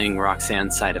handling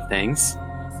Roxanne's side of things.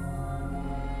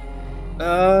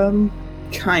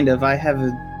 Kind of. I have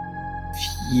a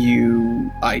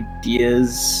few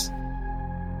ideas.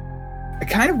 I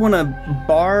kind of want to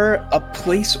bar a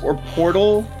place or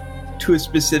portal to a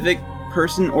specific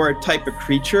person or a type of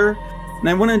creature, and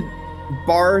I want to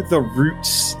bar the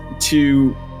routes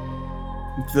to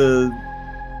the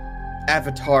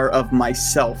avatar of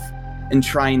myself and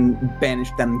try and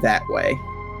banish them that way.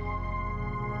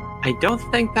 I don't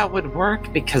think that would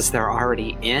work because they're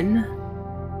already in.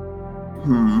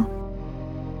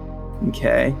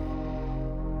 Okay.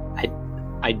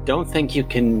 I don't think you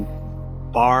can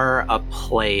bar a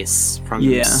place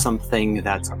from something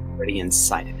that's already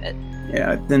inside of it.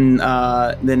 Yeah,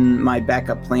 then my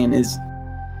backup plan is...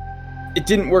 It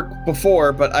didn't work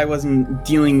before, but I wasn't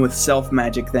dealing with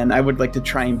self-magic then. I would like to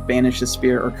try and banish a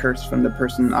spirit or curse from the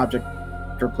person, object,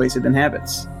 or place it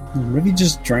inhabits. Maybe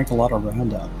just drank a lot of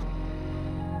Roundup.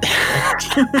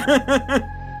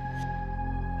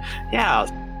 Yeah,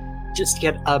 just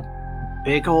get a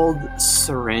big old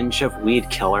syringe of weed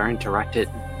killer and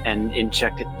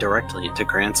inject it directly into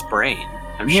Grant's brain.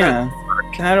 I'm sure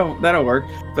that'll work.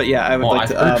 But yeah, I would like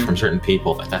to... I've heard from certain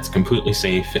people that that's completely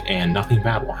safe and nothing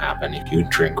bad will happen if you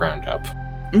drink Roundup.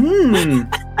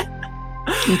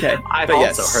 Okay. I've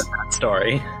also heard that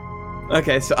story.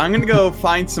 Okay, so I'm gonna go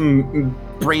find some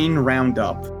brain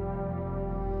Roundup.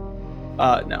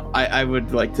 No, I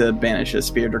would like to banish a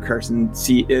spirit or curse and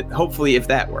see it, hopefully if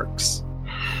that works.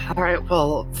 Alright,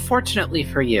 well, fortunately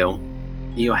for you,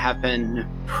 you have been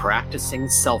practicing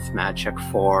self-magic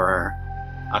for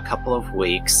a couple of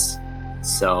weeks,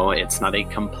 so it's not a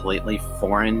completely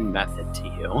foreign method to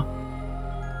you.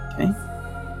 Okay.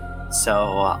 So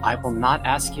I will not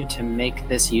ask you to make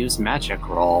this use magic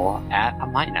roll at a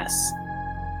minus.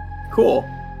 Cool.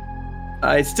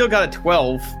 I still got a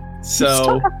 12, so... You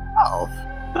still got 12.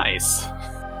 Nice.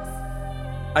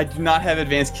 I do not have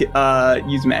advanced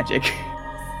use magic.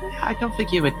 I don't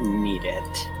think you would need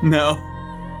it. No.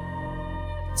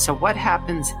 So what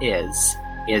happens is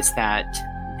that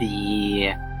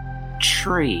the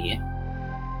tree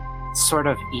sort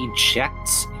of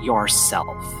ejects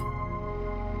yourself.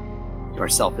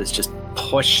 Yourself is just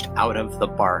pushed out of the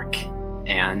bark,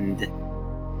 and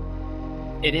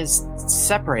it is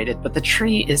separated, but the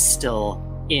tree is still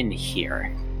in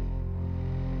here.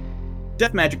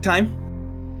 Death magic time.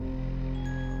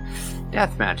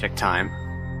 Death magic time.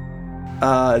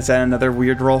 Is that another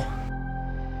weird roll?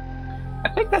 I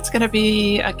think that's gonna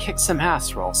be a kick some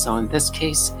ass roll, so in this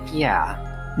case, yeah.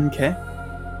 Okay.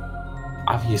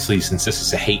 Obviously, since this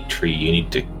is a hate tree, you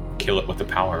need to kill it with the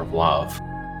power of love.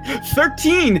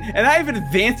 13! And I have an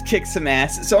advanced kick some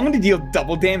ass, so I'm gonna deal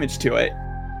double damage to it.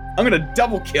 I'm gonna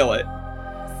double kill it.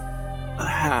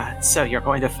 So you're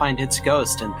going to find its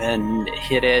ghost and then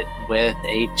hit it with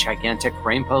a gigantic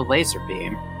rainbow laser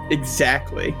beam.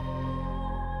 Exactly.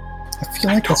 I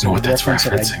feel like that's know a what that's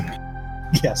reference referencing.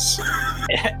 Yes.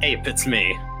 Ape, it's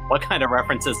me. What kind of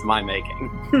references am I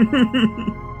making?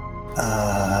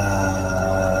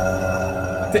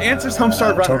 The answer's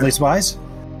Homestar Runner. Totally Spies?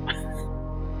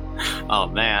 Oh,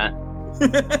 man.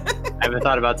 I haven't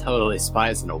thought about Totally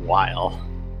Spies in a while.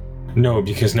 No,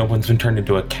 because no one's been turned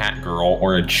into a cat girl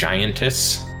or a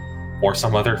giantess or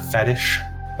some other fetish.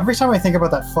 Every time I think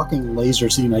about that fucking laser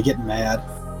scene, I get mad.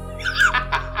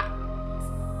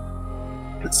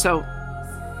 So,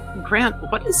 Grant,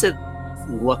 what does it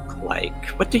look like?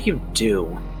 What do you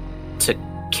do to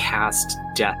cast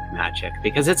death magic?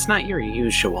 Because it's not your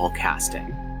usual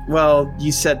casting. Well,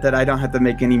 you said that I don't have to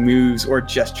make any moves or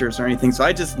gestures or anything, so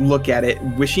I just look at it,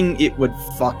 wishing it would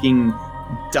fucking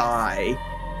die,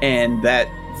 and that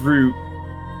root,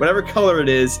 whatever color it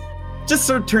is, just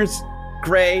sort of turns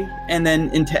gray and then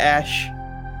into ash.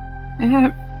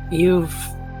 You've,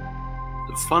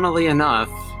 funnily enough,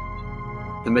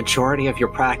 the majority of your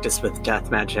practice with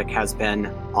death magic has been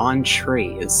on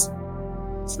trees.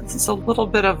 So it's a little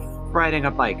bit of riding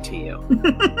a bike to you.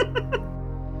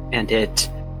 And it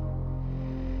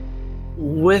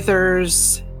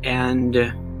withers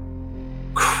and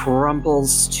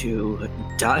crumbles to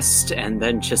dust and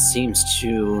then just seems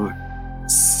to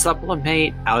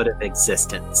sublimate out of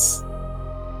existence.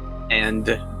 And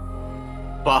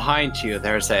behind you,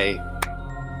 there's a...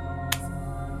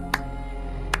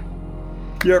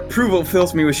 Your approval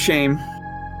fills me with shame.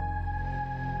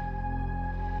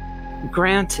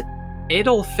 Grant,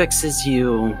 Adel fixes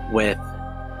you with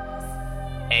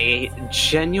a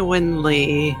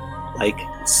genuinely,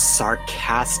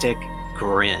 sarcastic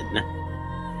grin.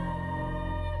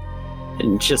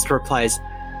 And just replies,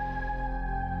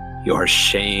 "Your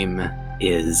shame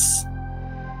is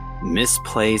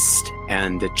misplaced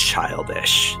and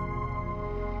childish."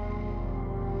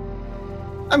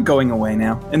 I'm going away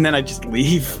now. And then I just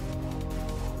leave.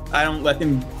 I don't let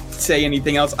him say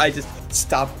anything else. I just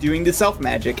stop doing the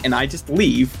self-magic and I just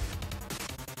leave.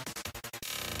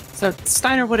 So,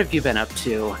 Steiner, what have you been up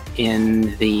to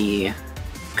in the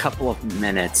couple of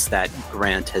minutes that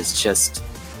Grant has just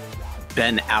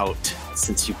been out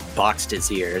since you boxed his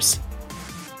ears?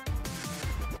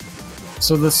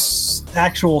 So this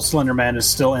actual Slender Man is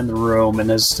still in the room and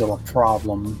is still a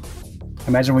problem. I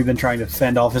imagine we've been trying to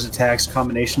fend off his attacks,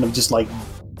 combination of just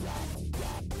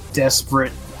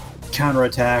desperate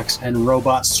counterattacks and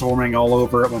robots swarming all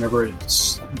over it whenever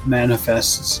it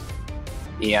manifests.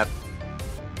 Yep.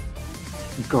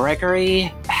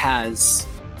 Gregory has,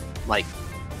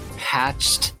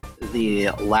 patched the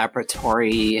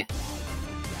laboratory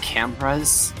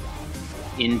cameras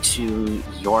into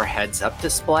your heads-up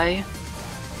display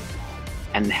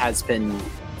and has been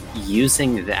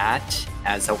using that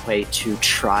as a way to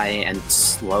try and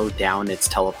slow down its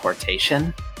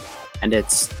teleportation. And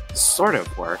it's sort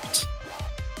of worked.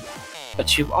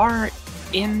 But you are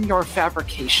in your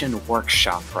fabrication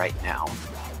workshop right now.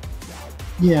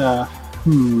 Yeah,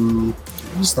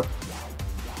 what's the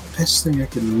best thing I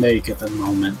can make at the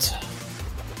moment?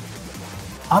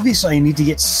 Obviously, I need to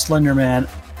get Slender Man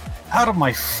out of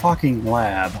my fucking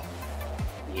lab.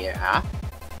 Yeah.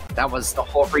 That was the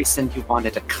whole reason you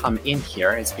wanted to come in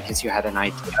here, is because you had an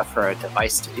idea for a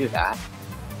device to do that.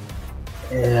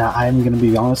 Yeah, I'm gonna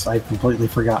be honest, I've completely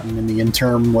forgotten in the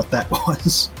interim what that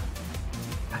was.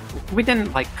 We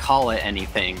didn't, call it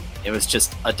anything. It was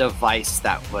just a device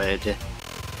that would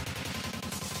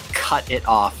cut it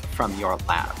off from your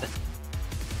lab.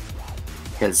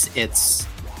 Because it's...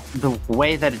 the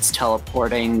way that it's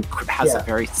teleporting has a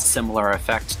very similar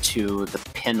effect to the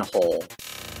pinhole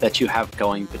that you have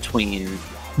going between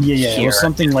it was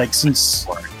something since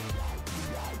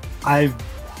I've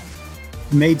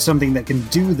made something that can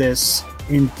do this,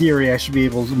 in theory I should be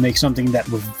able to make something that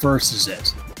reverses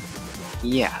it.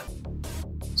 Yeah.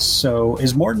 So,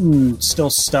 is Morton still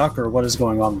stuck, or what is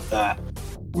going on with that?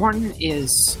 Morton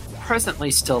is presently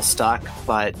still stuck,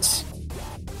 but...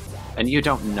 and you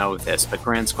don't know this, but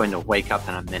Grant's going to wake up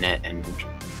in a minute and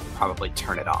probably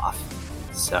turn it off.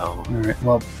 So... Alright,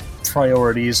 well,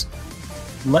 priorities.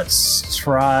 Let's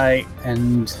try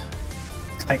and...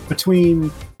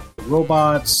 between the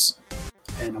robots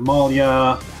and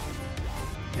Amalia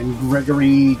and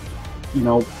Gregory,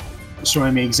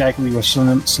 showing me exactly where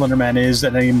Slenderman is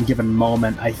at any given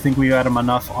moment, I think we got him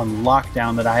enough on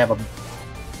lockdown that I have a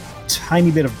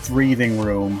tiny bit of breathing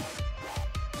room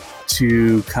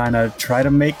to kind of try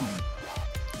to make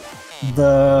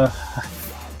the...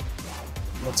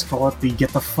 let's call it the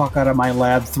get the fuck out of my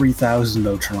lab 3000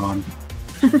 Otron.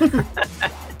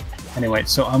 Anyway,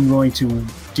 so I'm going to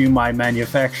do my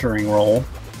manufacturing roll,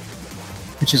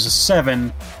 which is a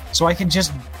 7, so I can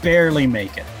just barely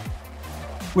make it.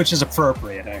 Which is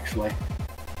appropriate, actually.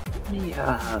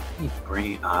 Let me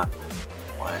bring up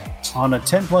what... On a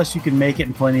 10 plus, you can make it,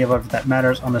 and plenty of it that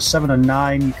matters. On a 7 and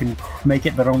 9, you can make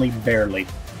it, but only barely.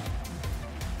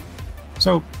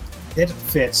 So, it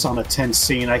fits on a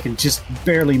 10C, and I can just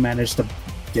barely manage to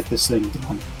get this thing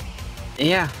done.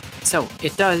 Yeah, so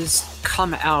it does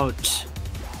come out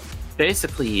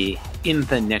basically in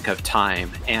the nick of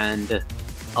time, and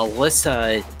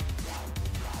Alyssa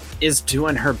is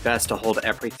doing her best to hold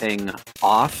everything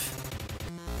off,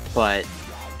 but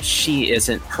she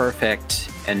isn't perfect,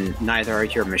 and neither are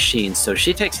your machines, so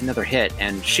she takes another hit,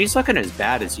 and she's looking as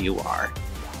bad as you are.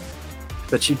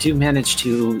 But you do manage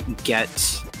to get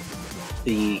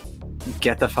the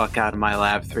fuck out of my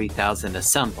lab 3000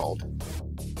 assembled.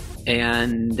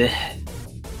 And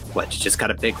what, you just got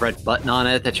a big red button on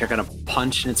it that you're gonna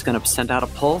punch and it's gonna send out a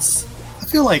pulse? I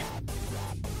feel like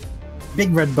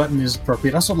big red button is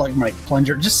appropriate. I also like my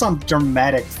plunger, just some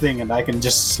dramatic thing, and I can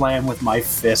just slam with my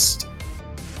fist.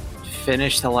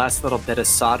 Finish the last little bit of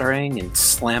soldering and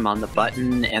slam on the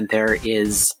button, and there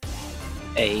is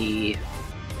a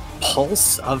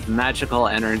pulse of magical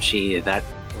energy that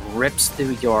rips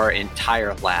through your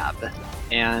entire lab.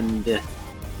 And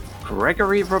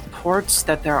Gregory reports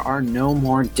that there are no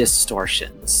more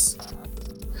distortions.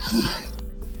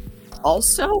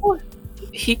 Also,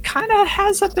 he kind of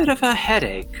has a bit of a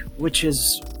headache, which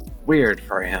is weird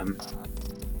for him.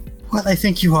 Well, I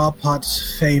think you are part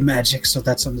Fey magic, so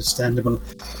that's understandable.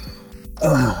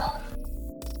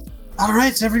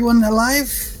 Alright, everyone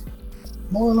alive?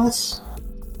 More or less?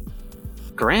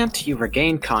 Grant, you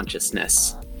regain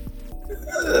consciousness.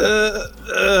 Why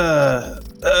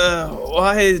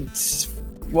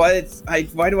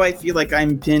do I feel like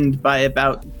I'm pinned by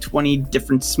about 20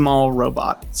 different small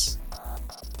robots?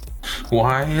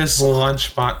 Why is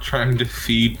Lunchbot trying to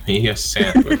feed me a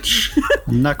sandwich?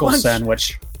 Knuckle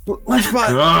sandwich.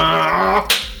 Lunchbot! Ah!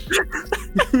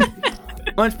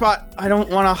 Lunchbot, I don't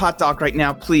want a hot dog right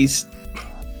now, please.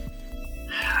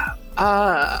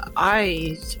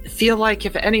 I feel like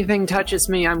if anything touches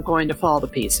me, I'm going to fall to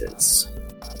pieces.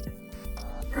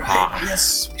 Ah,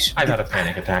 Yes, we should. I've had a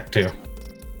panic attack too.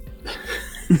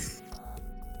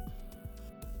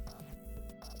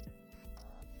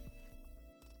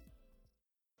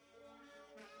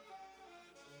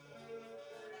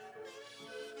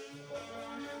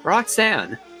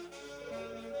 Roxanne,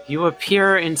 you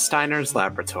appear in Steiner's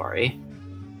laboratory.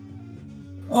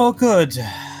 Oh, good.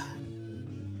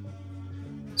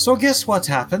 So guess what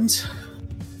happened?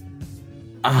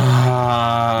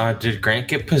 Did Grant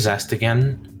get possessed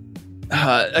again?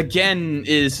 Again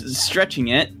is stretching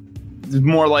it.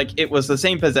 More like it was the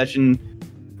same possession,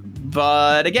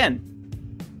 but again.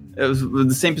 It was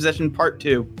the same possession part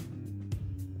 2.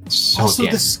 So Also,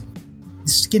 again. this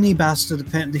skinny bastard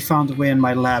apparently found a way in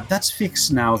my lab. That's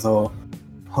fixed now, though.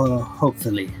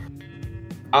 Hopefully.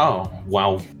 Oh,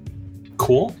 well,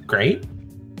 cool, great.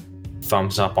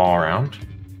 Thumbs up all around.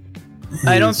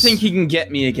 I don't think he can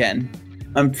get me again.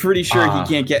 I'm pretty sure he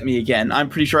can't get me again. I'm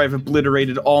pretty sure I've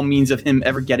obliterated all means of him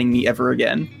ever getting me ever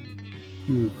again.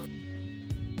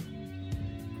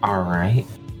 All right.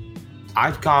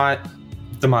 I've got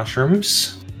the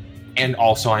mushrooms, and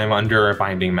also I am under a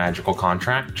binding magical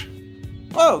contract.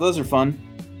 Oh, those are fun.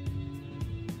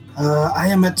 I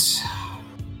am at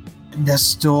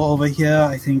this door over here,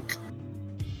 I think.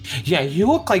 Yeah, you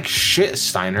look like shit,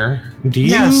 Steiner. Do you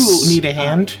Yes. need a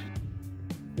hand?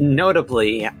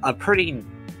 Notably, a pretty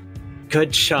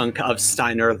good chunk of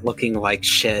Steiner looking like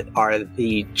shit are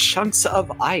the chunks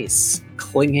of ice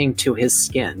clinging to his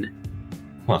skin.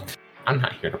 Look, I'm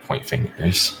not here to point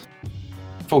fingers.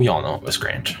 But we all know it was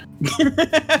Grant.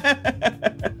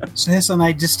 So yes, and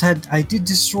I did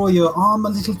destroy your arm a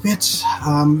little bit.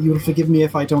 You'll forgive me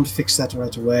if I don't fix that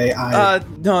right away.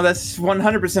 No, that's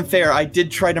 100% fair. I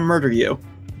did try to murder you.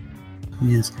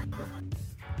 Yes.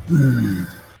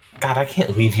 God, I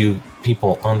can't leave you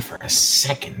people alone for a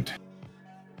second.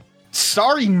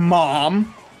 Sorry,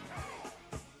 Mom.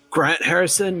 Grant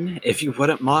Harrison, if you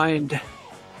wouldn't mind.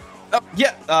 Oh,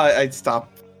 yeah, I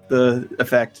stopped the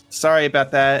effect. Sorry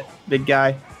about that, big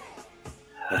guy.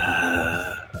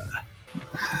 I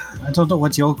don't know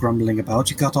what you're grumbling about.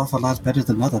 You got off a lot better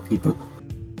than other people.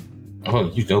 Oh,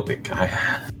 you know, big guy.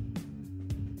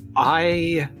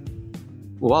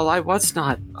 While I was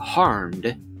not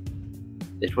harmed,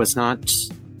 it was not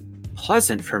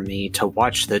pleasant for me to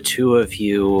watch the two of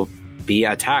you be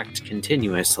attacked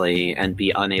continuously and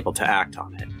be unable to act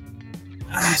on it.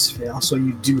 That's fair. Also,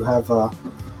 you do have a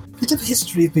bit of a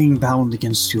history of being bound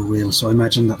against your will, so I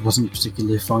imagine that wasn't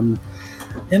particularly fun.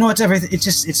 You know, it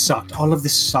sucked. All of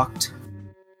this sucked.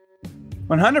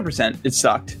 100% it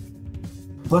sucked.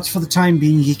 But for the time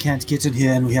being, he can't get in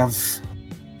here, and we have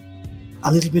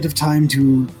a little bit of time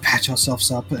to patch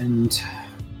ourselves up and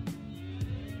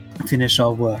finish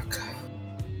our work.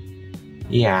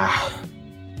 Yeah.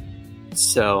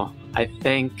 So, I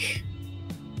think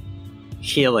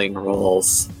healing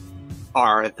rolls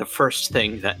are the first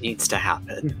thing that needs to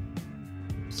happen.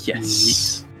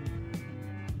 Yes.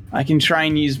 I can try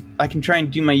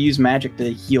and do my use magic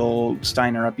to heal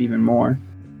Steiner up even more.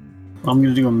 I'm going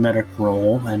to do a medic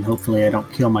roll, and hopefully I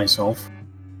don't kill myself.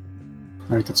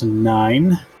 Alright, that's a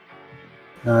 9.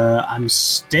 I'm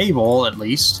stable, at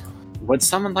least. Would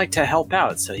someone like to help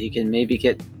out so he can maybe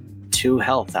get 2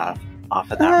 health off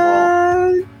of that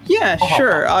roll? Yeah,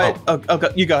 sure.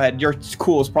 You go ahead. Your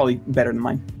cool is probably better than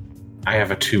mine. I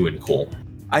have a 2 in cool.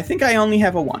 I think I only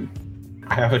have a 1.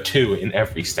 I have a 2 in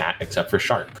every stat except for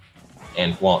sharp.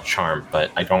 And, well, charm,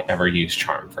 but I don't ever use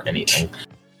charm for anything.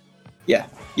 Yeah,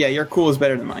 your cool is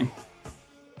better than mine.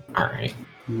 Alright.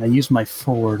 I used my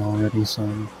forward already, so...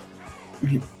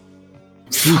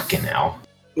 Fucking hell.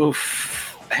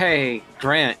 Oof. Hey,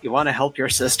 Grant, you want to help your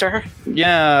sister?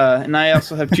 Yeah, and I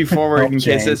also have 2 forward in case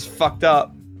James. it's fucked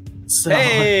up. So,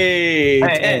 Hey,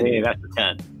 10. hey, that's a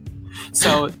 10.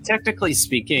 So, technically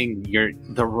speaking,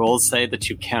 the rules say that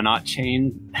you cannot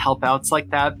chain help outs like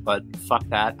that, but fuck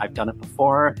that. I've done it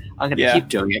before. I'm going to keep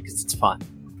doing it because it's fun.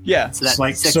 Yeah. So that It's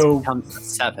like, 6 so- becomes a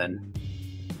 7.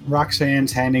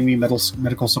 Roxanne's handing me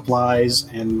medical supplies,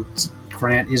 and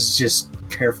Grant is just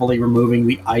carefully removing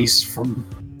the ice from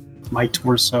my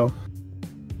torso.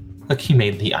 Look, he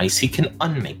made the ice. He can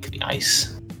unmake the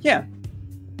ice. Yeah.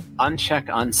 Uncheck,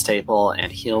 unstable,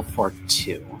 and heal for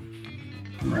 2.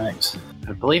 Right.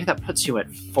 I believe that puts you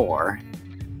at 4.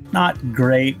 Not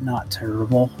great, not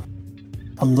terrible.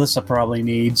 Alyssa probably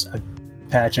needs a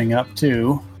patching up,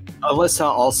 too. Alyssa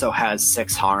also has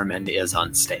 6 harm and is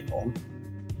unstable.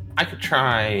 I could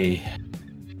try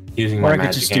using Or my I could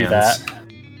magic just do hands. that.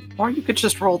 Or you could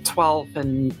just roll 12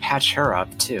 and patch her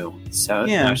up too. So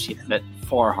Yeah. now she's at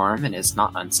 4 harm and is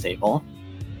not unstable.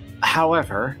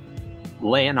 However,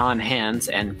 laying on hands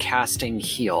and casting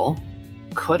heal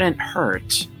couldn't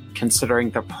hurt, considering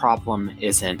the problem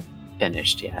isn't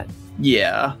finished yet.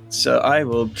 Yeah. So I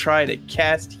will try to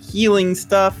cast healing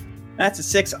stuff. That's a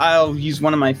 6. I'll use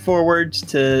one of my forwards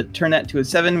to turn that to a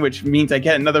 7, which means I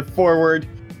get another forward.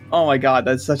 Oh my god,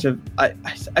 that's such a...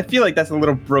 I feel like that's a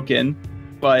little broken,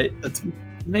 but... It's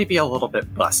maybe a little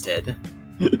bit busted.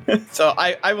 So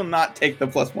I will not take the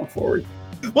 +1 forward.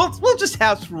 We'll just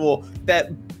house rule that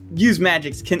use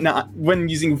magics cannot, when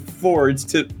using forwards,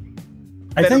 to...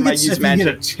 I think my it's use if you get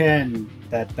a magic. 10,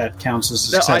 that counts as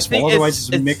No, I successful. think Otherwise, it's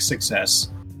it's- mixed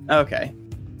success. Okay.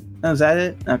 Oh, is that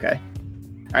it? Okay.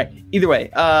 Alright, either way.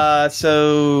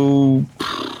 So...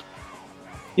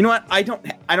 You know what? I don't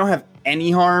have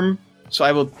any harm, so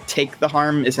I will take the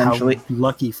harm, essentially. How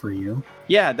lucky for you.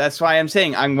 Yeah, that's why I'm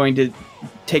saying I'm going to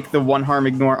take the 1 harm,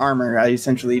 ignore armor. I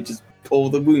essentially just pull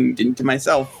the wound into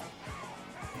myself.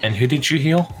 And who did you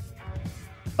heal?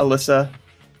 Alyssa,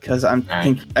 because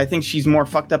Alright. I think she's more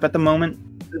fucked up at the moment.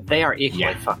 They are equally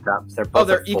Yeah. fucked up. They're both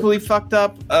They're at full- equally fucked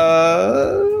up.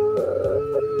 I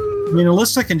mean,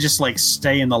 Alyssa can just, like,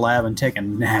 stay in the lab and take a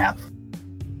nap.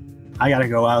 I gotta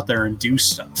go out there and do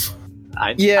stuff.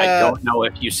 I Yeah. don't know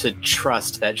if you should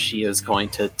trust that she is going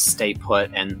to stay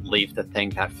put and leave the thing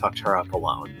that fucked her up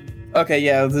alone. Okay,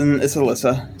 yeah, then it's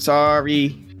Alyssa. Sorry,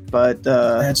 but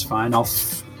That's fine. I'll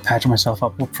patch myself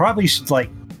up. We'll probably should, like,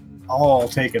 all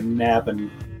take a nap and...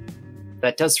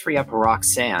 That does free up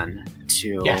Roxanne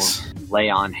to Yes. lay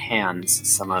on hands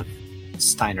some of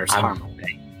Steiner's I'm- harm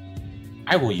away.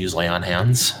 I will use lay on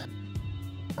hands.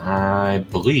 I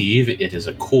believe it is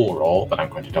a cool roll, but I'm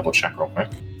going to double check real quick.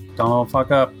 Don't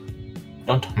fuck up.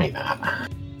 Don't tell me that.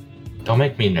 Don't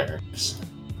make me nervous.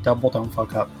 Don't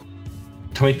fuck up.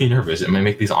 Don't make me nervous. It might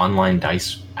make these online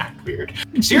dice act weird.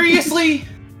 Seriously?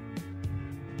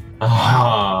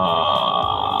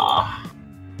 Ah.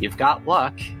 You've got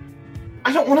luck.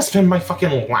 I don't want to spend my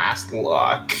fucking last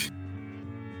luck.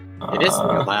 It isn't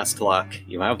your last luck.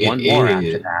 You have it one more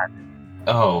is. after that.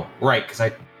 Oh, right,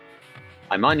 because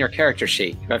I'm on your character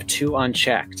sheet. You have 2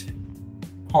 unchecked.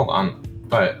 Hold on,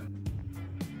 but...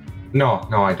 No,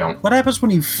 I don't. What happens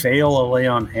when you fail a lay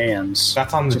on hands?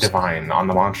 That's on the Just- divine. On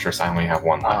the monstrous, I only have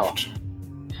 1 Oh. left.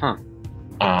 Huh.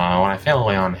 When I fail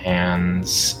lay on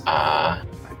hands, I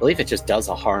believe it just does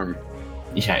a harm.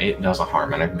 yeah, it does a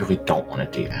harm, and I really don't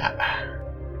want to do that.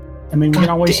 I mean, we can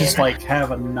God always damn just, it. like,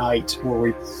 have a night where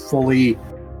we fully...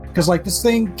 Because, like, this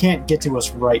thing can't get to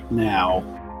us right now.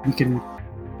 We can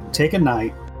take a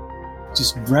night,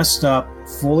 just rest up,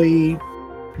 fully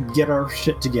get our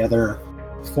shit together,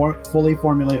 fully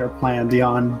formulate our plan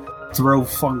beyond throw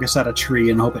fungus at a tree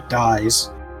and hope it dies.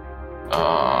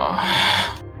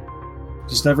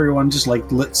 Just everyone just, like,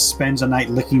 spends a night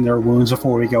licking their wounds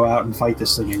before we go out and fight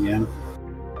this thing again.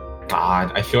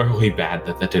 God, I feel really bad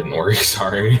that didn't work.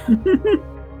 Sorry. It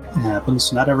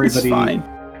happens. Not it's everybody... fine.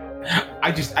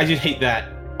 I just hate that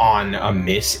on a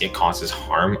miss it causes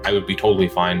harm. I would be totally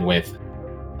fine with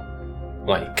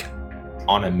like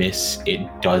on a miss it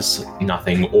does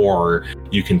nothing, or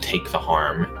you can take the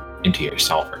harm into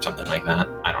yourself or something like that.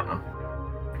 I don't know.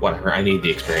 Whatever, I need the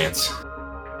experience.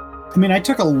 I mean, I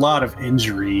took a lot of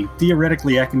injury.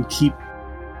 Theoretically, I can keep...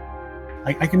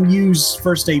 I can use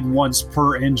first aid once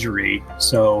per injury,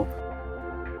 so...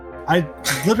 I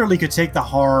literally could take the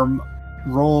harm,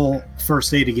 roll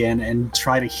first aid again, and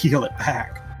try to heal it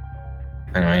back.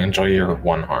 And I enjoy your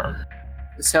one harm.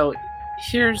 So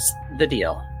here's the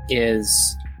deal,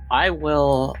 is I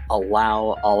will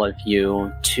allow all of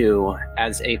you to,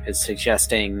 as Ape is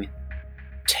suggesting,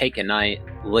 take a night,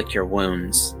 lick your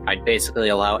wounds. I'd basically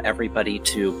allow everybody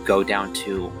to go down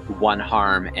to one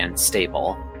harm and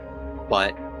stable,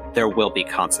 but there will be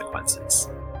consequences.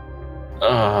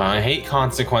 I hate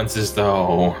consequences,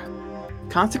 though.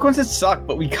 Consequences suck,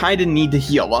 but we kind of need to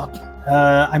heal up.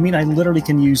 I mean, I literally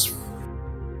can use...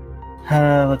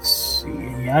 let's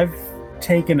see... I've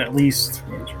taken at least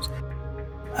 3 injuries.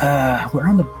 We're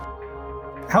on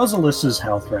the... How's Alyssa's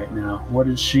health right now? What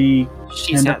is she...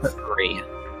 She's end at 3.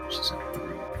 She's at 3.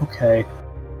 Okay.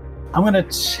 I'm gonna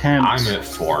attempt... I'm at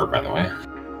 4, by the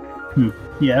way.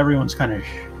 Yeah, everyone's kind of...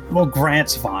 Well,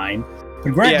 Grant's fine.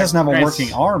 But Grant doesn't have a Grant's-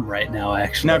 working arm right now,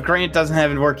 actually. No, Grant doesn't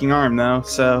have a working arm, though,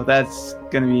 so that's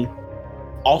gonna be...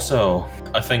 Also,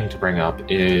 a thing to bring up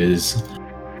is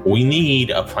we need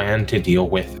a plan to deal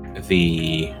with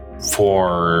the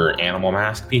 4 animal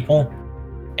mask people.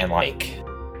 And, like,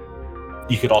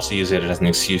 you could also use it as an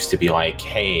excuse to be like,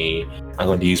 hey, I'm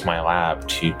going to use my lab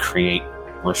to create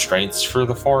restraints for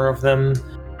the 4 of them.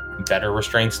 Better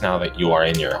restraints now that you are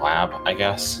in your lab, I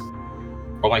guess.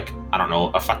 Or, like, I don't know,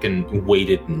 a fucking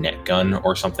weighted net gun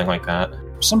or something like that.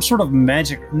 Some sort of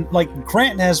magic... Like,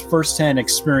 Grant has first-hand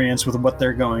experience with what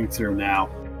they're going through now.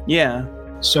 Yeah.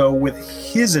 So with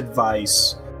his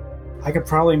advice, I could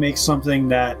probably make something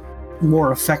that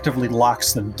more effectively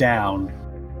locks them down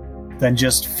than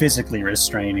just physically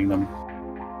restraining them.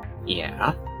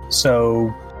 Yeah.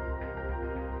 So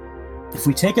if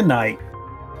we take a night,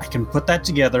 I can put that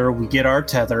together, we get our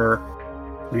tether,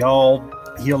 we all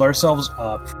heal ourselves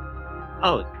up.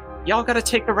 Oh, y'all gotta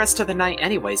take the rest of the night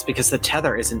anyways, because the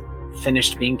tether isn't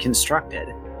finished being constructed.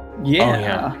 Yeah.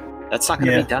 yeah. That's not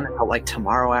gonna Yeah. be done until, like,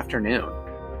 tomorrow afternoon.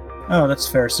 Oh, that's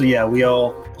fair. So yeah, we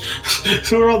all...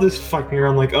 So we're all just fucking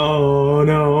around like, oh,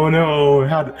 no,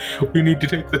 we need to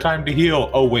take the time to heal.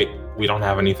 Oh, wait, we don't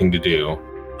have anything to do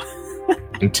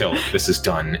until this is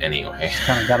done anyway.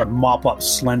 kind of got to mop up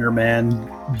Slender Man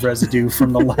residue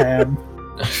from the lab.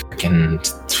 Fucking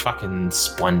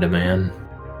Splenda Man.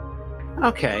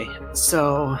 Okay,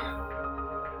 so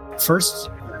First,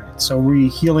 so we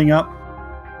healing up.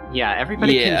 yeah,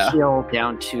 everybody Yeah. can heal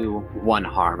down to 1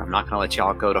 harm. I'm not gonna let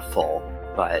y'all go to full,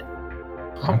 but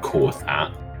I'm cool with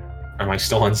that. Am I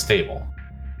still unstable?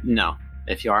 no.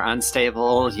 If you are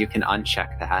unstable, you can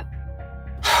uncheck that.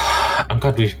 I'm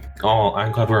glad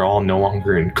we're all no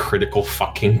longer in critical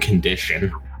fucking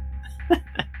condition.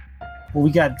 Well,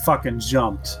 we got fucking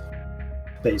jumped,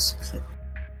 basically.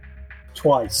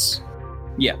 Twice.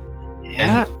 Yeah.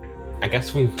 I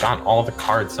guess we've got all the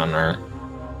cards on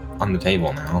the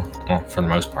table now. Well, for the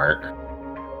most part.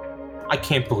 I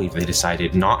can't believe they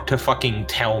decided not to fucking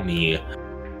tell me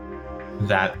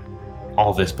that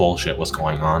all this bullshit was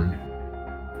going on.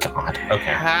 God.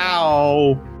 Okay.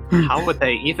 How? How would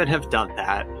they even have done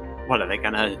that? What are they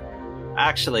gonna...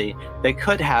 Actually, they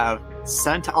could have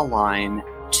sent a line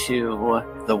to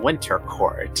the Winter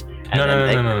Court. And No. then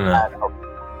they had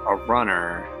a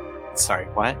runner... Sorry,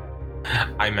 what?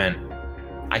 I meant,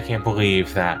 I can't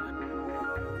believe that.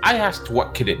 I asked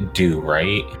what could it do,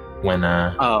 right? When,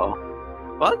 Oh.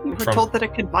 Well, you were From- told that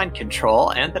it can mind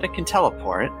control and that it can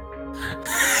teleport.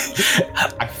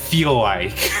 I feel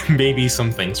like maybe some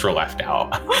things were left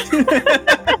out.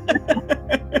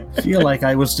 Feel like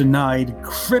I was denied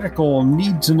critical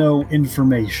need-to-know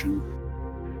information.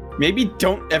 Maybe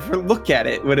don't ever look at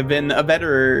it would have been a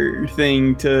better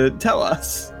thing to tell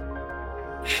us.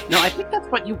 No, I think that's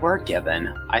what you were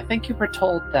given. I think you were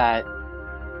told that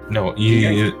No,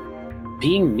 you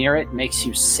being near it makes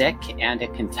you sick and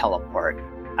it can teleport.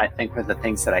 I think were the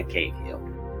things that I gave you.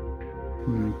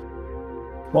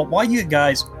 Well, while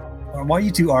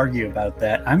you two argue about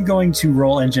that, I'm going to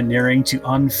roll engineering to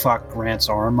unfuck Grant's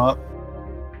arm up.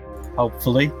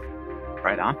 Hopefully.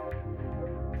 Right on.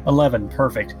 11,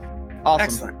 perfect. Awesome.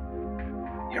 Excellent.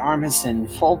 Your arm is in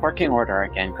full working order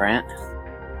again, Grant.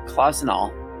 Claws and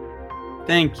all.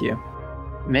 Thank you.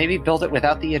 Maybe build it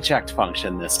without the eject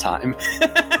function this time.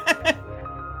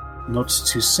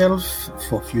 Notes to self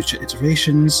for future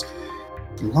iterations.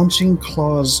 Launching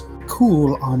claws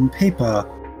cool on paper.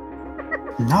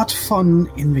 Not fun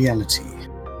in reality.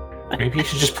 Maybe you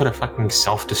should just put a fucking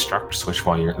self-destruct switch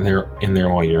while you're in there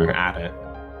while you're at it.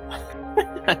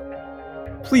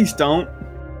 Please don't.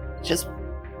 Just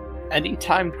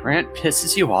anytime Grant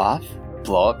pisses you off,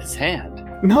 blow up his hand.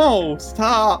 No,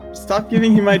 stop. Stop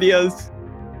giving him ideas.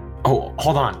 Oh,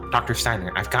 hold on, Dr.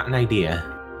 Steiner. I've got an idea.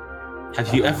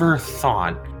 Have you ever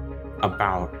thought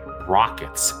about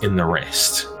rockets in the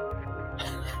wrist?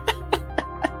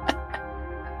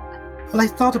 Well, I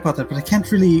thought about that, but I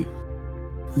can't really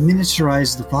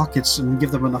miniaturize the rockets and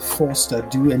give them enough force to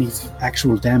do any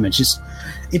actual damage.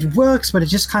 It works, but it's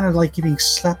just kind of like getting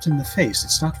slapped in the face.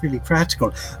 It's not really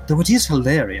practical, though it is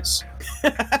hilarious.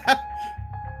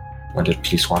 When did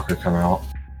Peace Walker come out?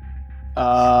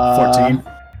 14.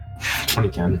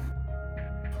 2010.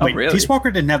 Oh, Wait, really? Peace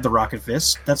Walker didn't have the rocket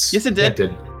fist. That's Yes, it It did.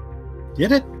 did.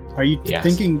 Did it? Are you Yes.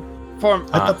 thinking? For I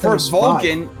thought that for was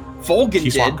Volgan, Volgan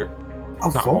Peace did. Walker. Oh,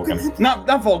 Not Vulcan? Vulcan. Not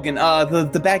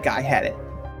Volgan. The bad guy had it.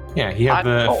 Yeah, he had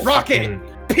the Rocket! fucking-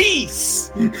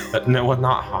 Peace. no, well,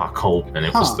 not Hawk Holdman.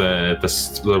 It was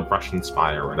the Russian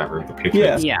spy or whatever. The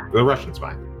Patriot. Yeah, The Russian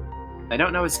spy. I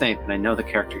don't know his name, but I know the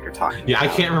character you're talking Yeah, I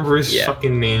about. can't remember his Yeah.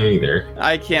 fucking name either.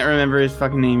 I can't remember his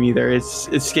fucking name either. It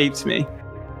escapes me.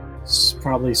 It's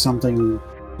probably something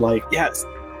like Yes.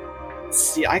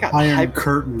 See, I got Iron hyped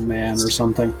Curtain Man or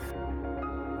something.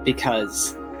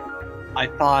 because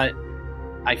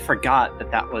I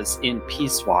forgot that was in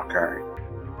Peace Walker.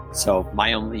 So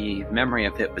my only memory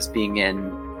of it was being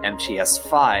in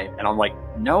MGS5, and I'm like,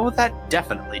 no, that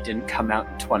definitely didn't come out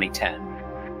in 2010.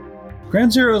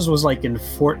 Ground Zeroes was like in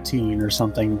 14 or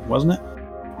something, wasn't it?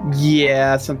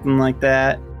 Yeah, something like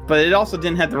that. But it also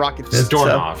didn't have the rocket It's fist. so-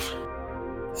 Doorknob.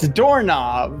 It's a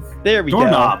doorknob. There we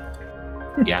Doorknob.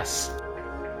 Yes.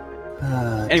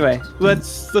 go. Anyway,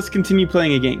 let's continue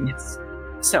playing a game. Yes.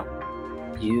 So,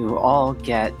 you all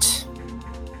get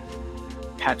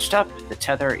patched up. The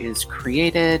tether is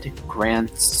created.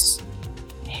 Grant's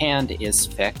hand is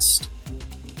fixed.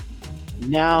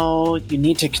 Now you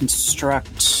need to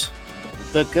construct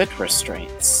the good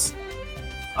restraints.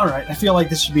 All right, I feel like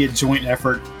this should be a joint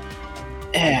effort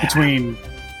between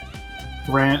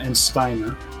Grant and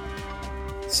Steiner.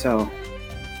 So,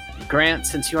 Grant,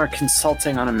 since you are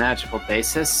consulting on a magical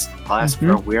basis, I'll ask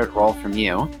for a weird roll from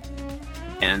you.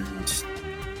 And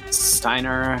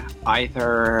Steiner,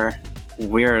 either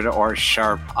weird or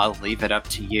sharp, I'll leave it up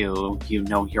to you. You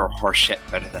know your horseshit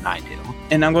better than I do.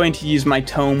 And I'm going to use my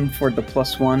tome for the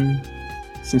 +1,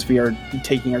 since we are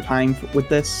taking our time with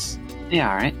this. Yeah,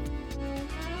 alright.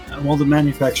 Well, the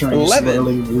manufacturing 11. is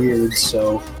really weird,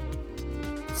 so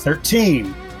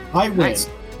 13. I win. Nice.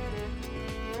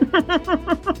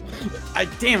 I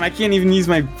can't even use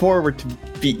my forward to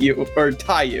beat you or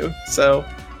tie you. So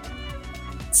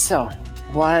So,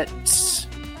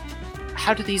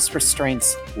 how do these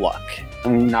restraints look?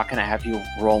 I'm not going to have you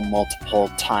roll multiple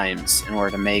times in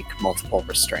order to make multiple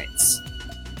restraints.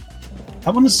 I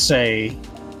want to say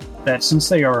that since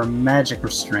they are a magic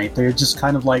restraint, they're just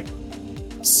kind of like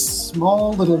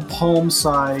small little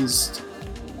palm-sized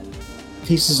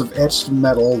pieces of etched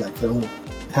metal that will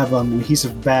have an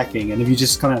adhesive backing, and if you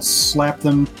just kind of slap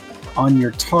them on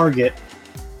your target,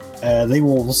 they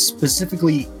will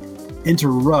specifically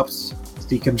interrupt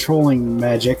the controlling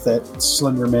magic that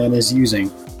Slender Man is using.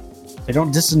 They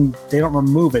don't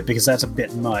remove it because that's a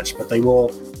bit much, but they will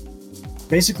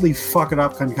basically fuck it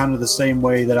up in kind of the same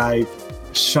way that I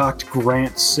shocked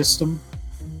Grant's system.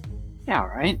 Yeah,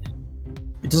 alright.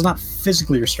 It does not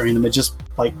physically restrain them, it just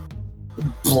like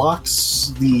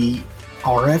blocks the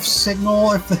RF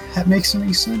signal, if that makes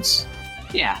any sense.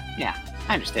 Yeah,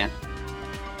 I understand.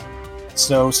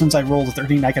 So since I rolled a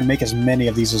 13, I can make as many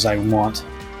of these as I want.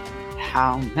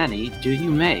 How many do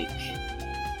you make?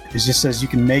 It just says you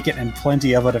can make it and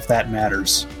plenty of it if that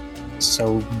matters.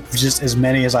 So just as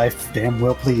many as I damn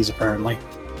well please, apparently.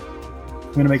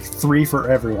 I'm gonna make 3 for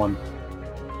everyone.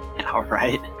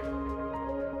 Alright.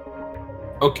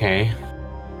 Okay.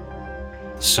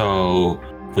 So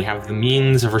we have the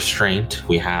means of restraint.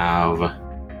 We have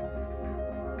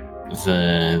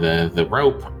the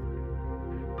rope.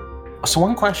 So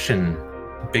one question,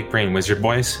 Big Brain Wizard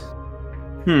Boys.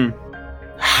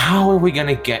 How are we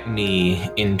gonna get me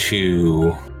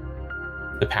into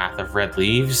the path of red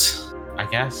leaves, I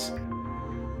guess?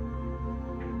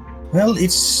 Well,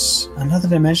 it's another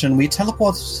dimension. We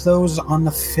teleport those on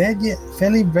a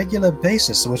fairly regular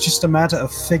basis, so it's just a matter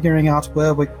of figuring out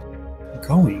where we're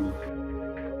going.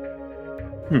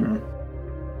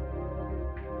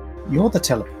 You're the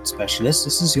teleport specialist.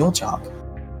 This is your job.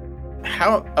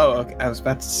 how? Oh, okay. I was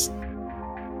about to.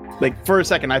 Like for a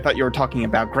second, I thought you were talking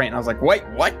about Grant. And I was like, wait,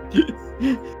 what?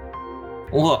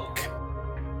 Look,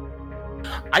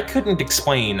 I couldn't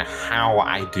explain how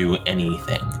I do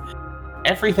anything.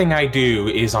 Everything I do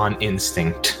is on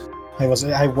instinct. I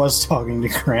was talking to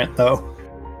Grant, though.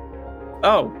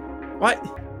 Oh,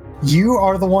 what? You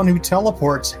are the one who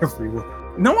teleports everywhere.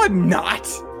 No, I'm not.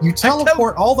 You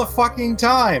teleport all the fucking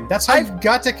time. That's how you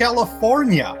got to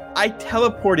California. I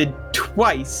teleported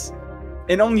twice,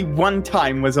 and only one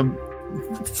time was a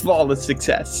flawless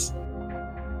success.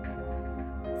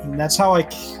 And that's how I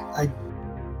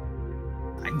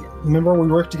remember we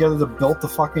worked together to build the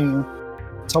fucking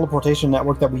teleportation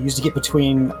network that we used to get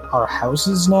between our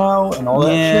houses now and all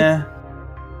that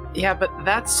shit. Yeah, but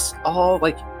that's all,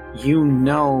 like, you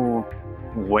know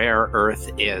where Earth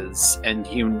is, and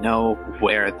you know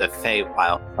where the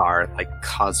Feywilds are, like,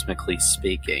 cosmically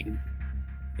speaking.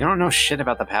 You don't know shit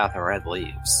about the path of red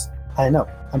leaves. I know.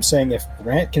 I'm saying if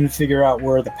Grant can figure out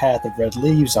where the path of red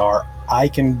leaves are, I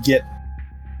can get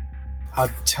a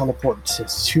teleport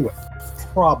to it.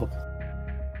 Probably.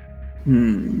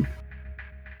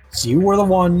 So you were the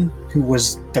one who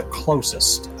was the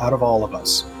closest out of all of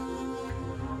us.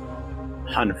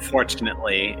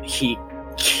 Unfortunately, he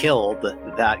killed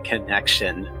that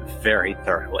connection very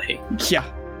thoroughly. Yeah.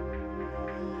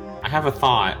 I have a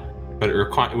thought, but it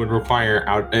would require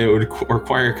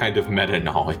kind of meta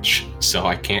knowledge, so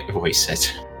I can't voice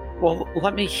it. Well,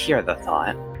 let me hear the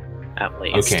thought, at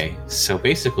least. Okay, so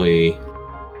basically,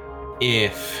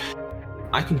 if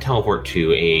I can teleport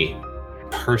to a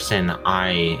person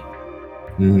I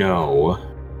know,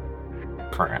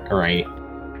 correct, right?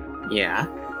 Yeah.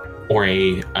 Or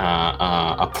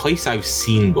a place I've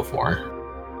seen before.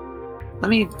 Let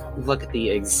me look at the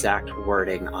exact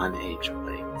wording on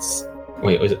Agelings.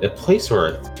 Wait, was it a place or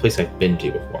a place I've been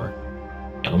to before?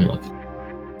 Yeah, let me look.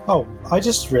 Oh, I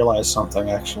just realized something,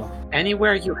 actually.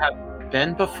 Anywhere you have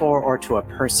been before or to a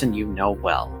person you know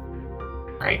well.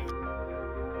 Right.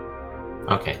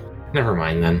 Okay, never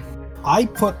mind then. I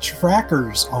put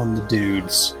trackers on the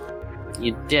dudes.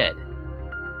 You did.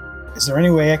 Is there any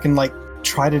way I can, like,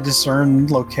 try to discern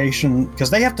location?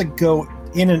 Because they have to go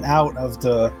in and out of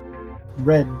the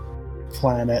red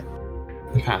planet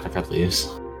The path of red leaves.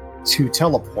 to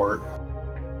teleport.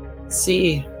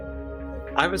 See,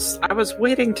 I was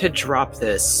waiting to drop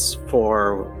this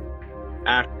for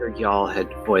after y'all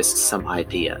had voiced some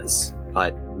ideas,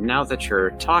 but now that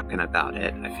you're talking about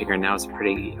it, I figure now's a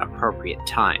pretty appropriate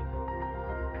time.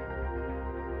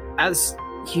 As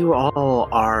you all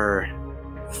are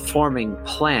forming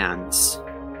plans,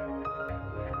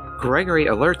 Gregory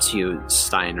alerts you,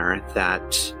 Steiner,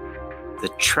 that the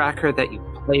tracker that you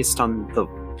placed on the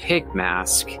pig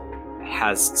mask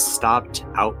has stopped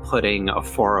outputting a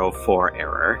 404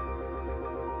 error.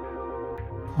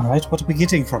 Alright, what are we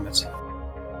getting from it?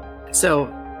 So,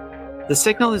 the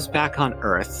signal is back on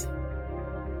Earth,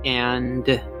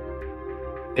 and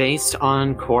based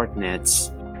on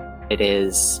coordinates, it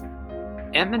is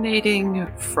emanating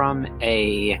from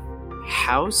a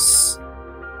house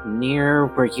near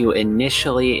where you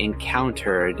initially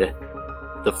encountered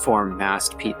the four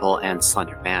masked people and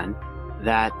Slender Man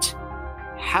that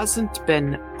hasn't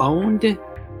been owned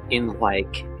in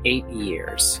like 8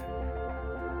 years.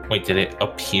 Wait, did it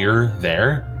appear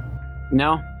there?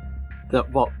 No?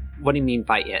 Well, what do you mean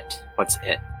by it? What's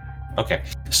it? Okay,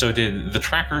 so did the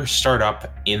tracker start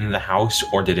up in the house,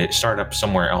 or did it start up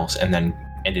somewhere else and then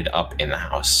ended up in the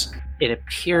house? It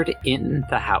appeared in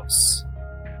the house.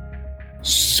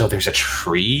 So there's a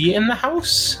tree in the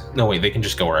house? No, wait, they can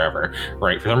just go wherever.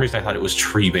 Right, for some reason I thought it was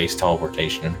tree-based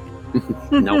teleportation.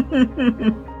 Nope.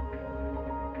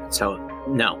 So,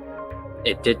 no.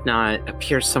 It did not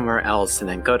appear somewhere else and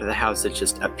then go to the house. It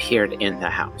just appeared in the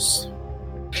house.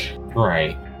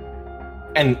 Right.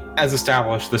 And as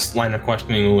established, this line of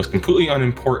questioning was completely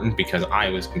unimportant because I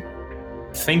was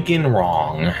thinking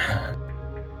wrong.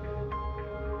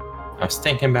 I was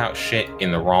thinking about shit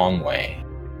in the wrong way.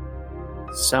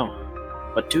 So,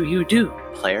 what do you do,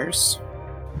 players?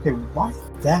 Okay, why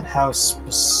that house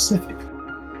specifically?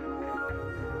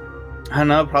 I don't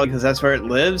know, probably because that's where it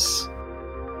lives.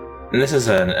 And this is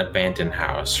an abandoned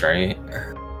house, right?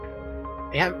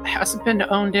 It hasn't been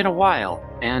owned in a while,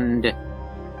 and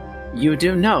you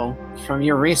do know from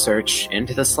your research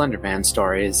into the Slenderman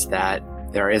stories that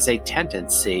there is a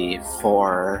tendency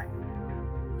for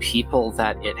people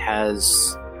that it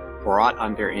has brought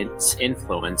under its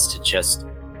influence to just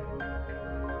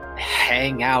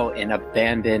hang out in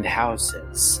abandoned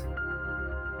houses.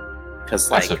 Because,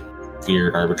 like, That's a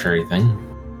weird, arbitrary thing.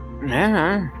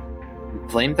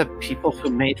 blame the people who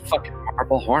made fucking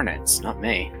marble hornets, not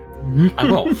me. I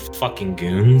will, fucking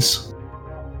goons.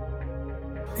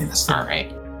 And that's the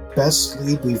Alright. best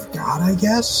lead we've got, I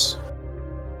guess?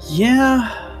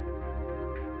 Yeah.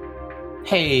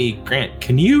 Hey, Grant,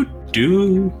 can you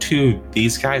do to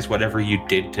these guys whatever you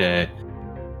did to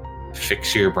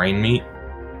fix your brain meat?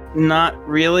 Not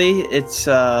really.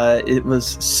 It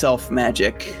was self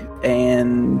magic,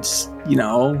 and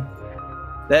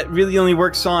that really only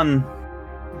works on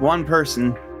one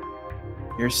person.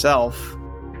 Yourself.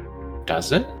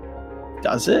 Does it?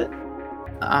 Does it?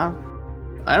 I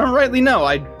don't rightly know.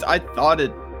 I thought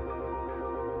it.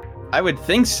 I would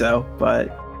think so, but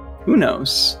who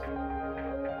knows?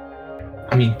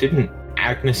 I mean, didn't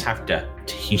Agnes have to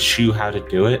teach you how to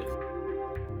do it?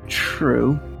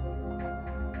 True.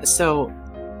 So,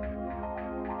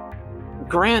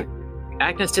 Grant,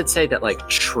 Agnes did say that, like,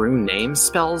 true name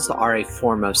spells are a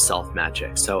form of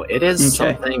self-magic, so it is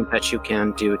Okay. something that you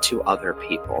can do to other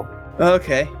people.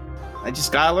 Okay. I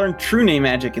just gotta learn true name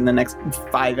magic in the next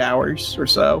 5 hours or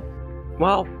so.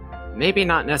 Well, maybe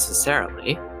not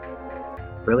necessarily.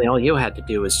 Really, all you had to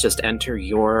do was just enter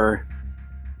your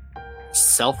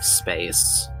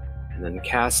self-space and then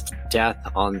cast death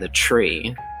on the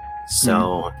tree.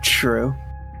 So, True.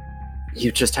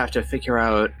 you just have to figure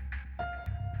out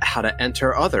how to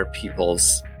enter other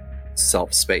people's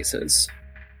self-spaces.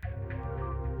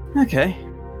 Okay.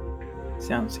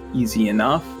 Sounds easy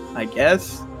enough, I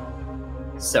guess.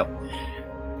 So,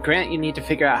 Grant, you need to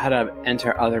figure out how to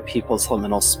enter other people's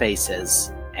liminal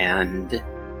spaces, and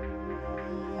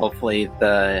hopefully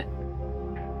the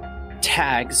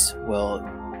tags will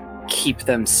keep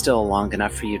them still long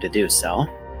enough for you to do so.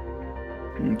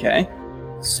 Okay.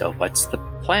 So what's the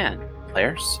plan,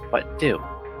 players? What do?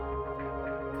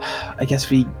 I guess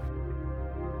we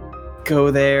go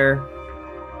there,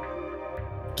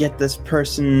 get this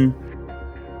person,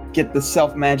 get the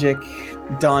self magic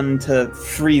done to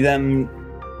free them,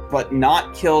 but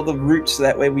not kill the roots, so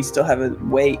that way we still have a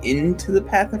way into the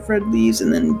Path of Red Leaves,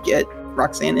 and then get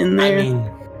Roxanne in there. I mean,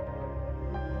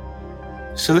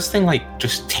 so this thing like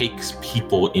just takes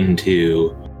people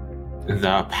into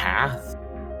the path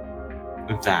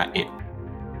that it.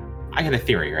 I got a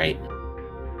theory, right?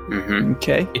 Mm-hmm.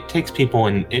 Okay. It takes people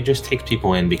in. It just takes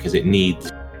people in because it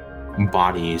needs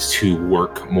bodies to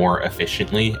work more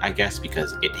efficiently, I guess,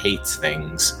 because it hates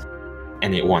things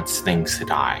and it wants things to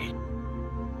die.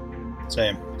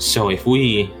 Same. So if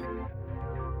we.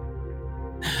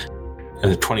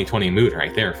 The 2020 mood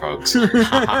right there, folks. Ha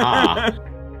ha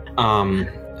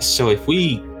ha. So if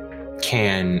we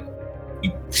can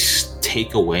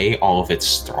take away all of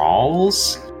its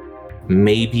thralls,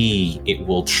 maybe it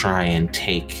will try and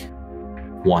take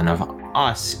one of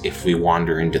us if we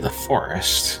wander into the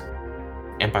forest.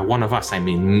 And by one of us, I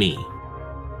mean me.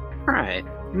 Right.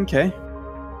 Okay.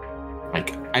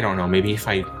 Like, I don't know, maybe if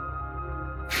I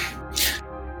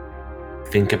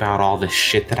think about all the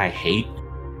shit that I hate,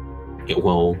 it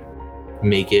will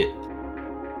make it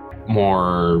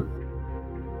more...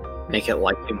 Make it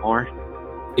like you more.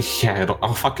 Yeah,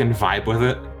 I'll fucking vibe with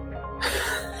it.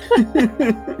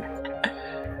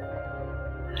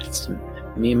 It's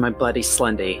me and my buddy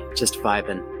Slendy just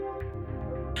vibing.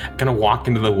 I'm gonna walk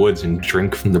into the woods and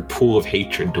drink from the pool of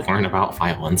hatred to learn about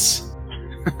violence.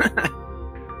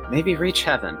 Maybe reach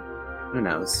heaven. Who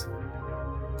knows?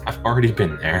 I've already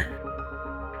been there.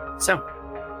 So,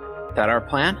 that our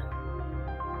plan?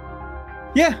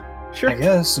 Yeah, sure. I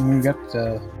guess. And we got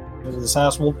to go to this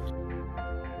house. We'll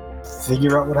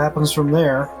figure out what happens from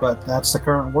there, but that's the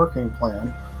current working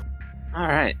plan. All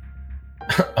right.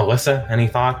 Alyssa, any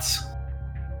thoughts?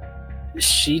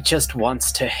 She just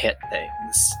wants to hit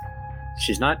things.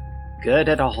 She's not good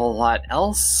at a whole lot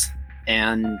else,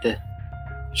 and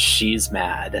she's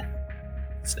mad.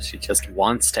 So she just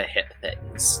wants to hit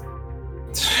things.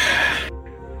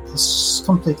 It's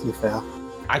completely fair.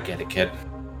 I get it, kid.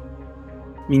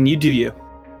 I mean, you do you.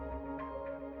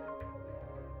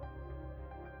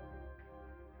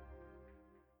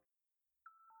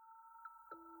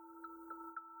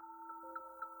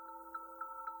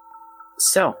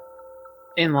 So,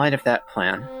 in light of that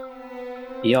plan,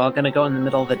 you all gonna go in the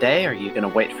middle of the day, or are you gonna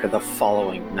wait for the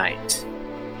following night?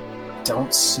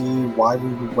 Don't see why we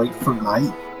would wait for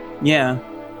night. Yeah.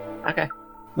 Okay,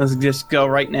 Let's just go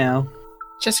right now.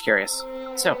 just curious.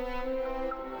 So,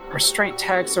 restraint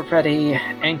tags are ready,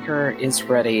 anchor is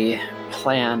ready,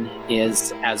 plan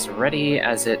is as ready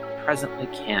as it presently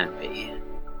can be.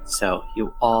 So,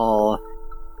 you all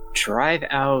drive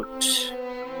out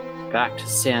back to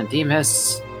San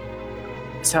Dimas.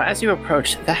 So as you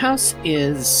approach, the house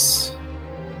is...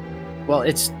 well,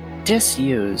 it's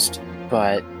disused,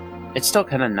 but it's still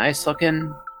kind of nice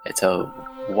looking. It's a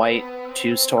white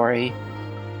 2-story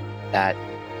that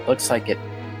looks like it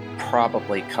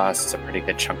probably costs a pretty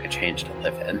good chunk of change to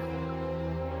live in.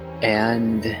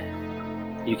 And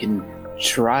you can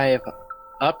drive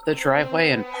up the driveway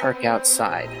and park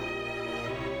outside.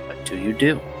 What do you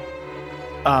do?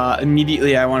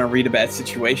 Immediately I want to read a bad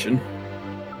situation.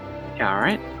 All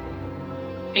right.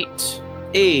 8.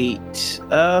 8.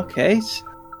 Okay.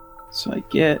 So I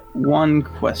get one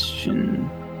question.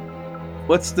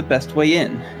 What's the best way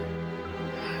in?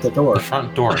 The door. The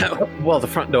front door. Well, the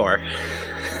front door.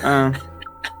 Well,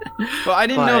 I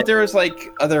didn't know But- if there was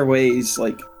like other ways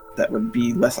like that would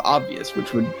be less obvious,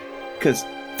 which would, because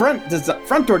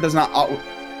front door does not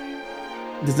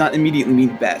immediately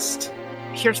mean best.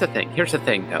 Here's the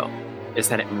thing, though, is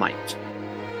that it might.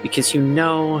 Because you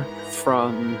know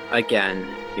from, again,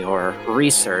 your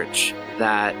research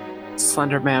that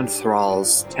Slenderman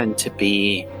thralls tend to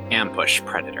be ambush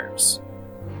predators.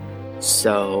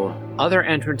 So, other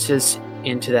entrances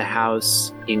into the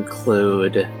house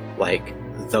include, like,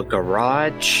 the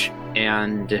garage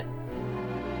and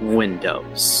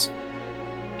windows.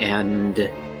 And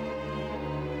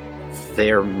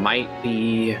there might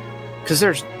be... Because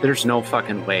there's no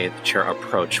fucking way that your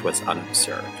approach was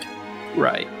unobserved.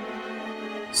 Right.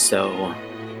 So,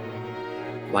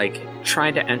 like,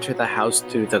 trying to enter the house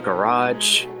through the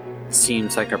garage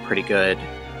seems like a pretty good...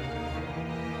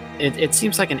 It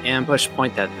seems like an ambush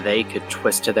point that they could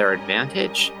twist to their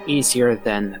advantage easier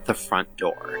than the front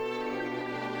door.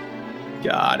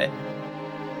 Got it.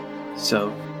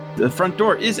 So, the front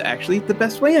door is actually the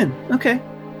best way in. Okay.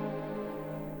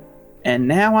 And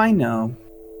now I know.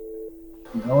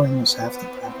 Knowing is half the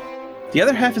battle. The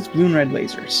other half is blue and red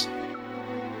lasers.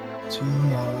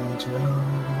 G.I.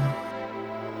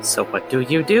 Joe. So what do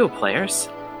you do, players?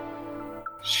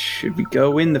 Should we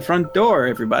go in the front door,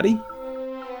 everybody?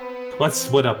 Let's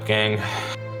split up, gang.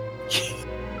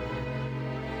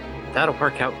 That'll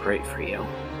work out great for you.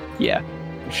 Yeah,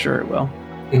 for sure it will.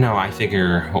 No, I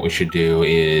figure what we should do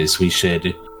is we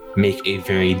should make a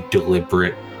very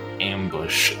deliberate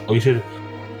ambush. We should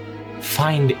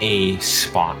find a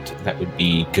spot that would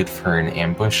be good for an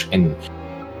ambush and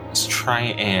try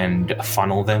and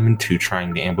funnel them into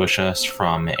trying to ambush us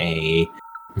from a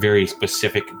very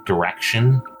specific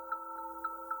direction.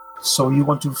 So you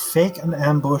want to fake an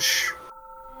ambush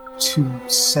to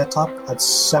set up a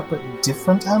separate,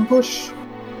 different ambush?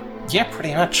 Yeah,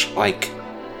 pretty much. Like,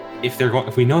 if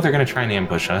we know they're going to try and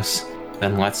ambush us,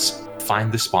 then let's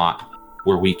find the spot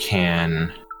where we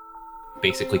can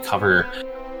basically cover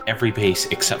every base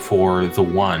except for the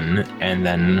one, and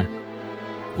then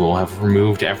we'll have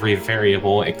removed every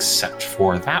variable except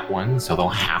for that one, so they'll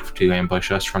have to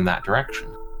ambush us from that direction.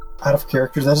 Out of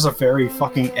character, that is a very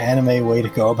fucking anime way to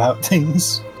go about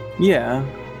things. Yeah.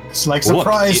 It's like,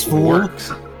 surprise, Look, it fool!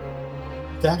 works.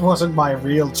 That wasn't my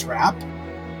real trap.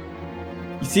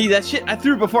 You see that shit? I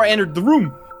threw it before I entered the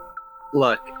room.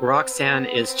 Look, Roxanne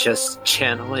is just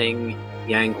channeling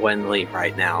Yang Wenli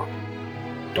right now.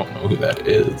 Don't know who that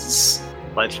is.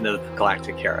 Legend of the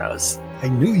Galactic Heroes. I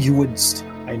knew you would.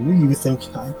 I knew you would think.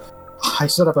 I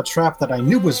set up a trap that I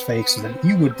knew was fake, so that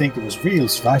you would think it was real.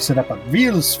 So I set up a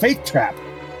real fake trap.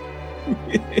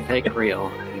 Fake real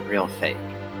and real fake.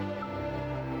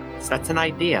 So that's an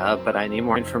idea, but I need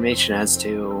more information as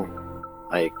to,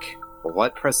 like,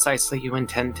 what precisely you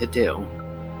intend to do.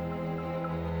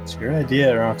 It's your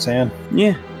idea, Roxanne.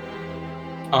 Yeah.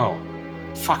 Oh,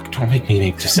 fuck, don't make me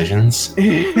make decisions.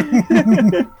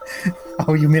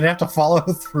 Oh, you mean I have to follow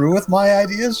through with my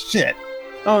ideas? Shit.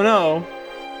 Oh no.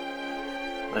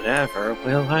 Whatever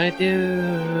will I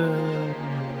do?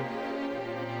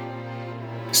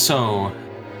 So,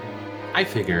 I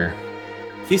figure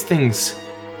these things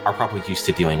are probably used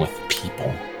to dealing with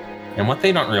people. And what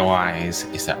they don't realize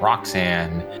is that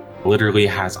Roxanne literally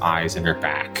has eyes in her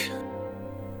back.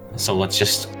 So let's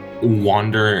just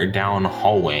wander down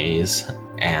hallways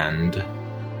and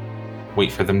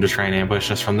wait for them to try and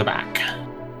ambush us from the back.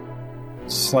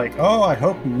 It's like, oh, I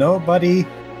hope nobody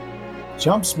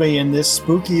jumps me in this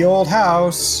spooky old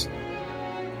house.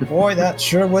 Boy, that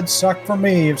sure would suck for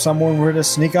me if someone were to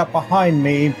sneak up behind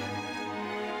me.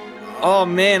 Oh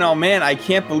man, I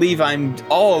can't believe I'm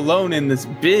all alone in this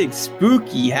big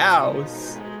spooky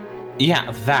house.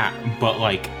 Yeah, that, but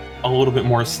like a little bit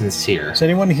more sincere. Is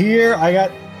anyone here?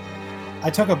 I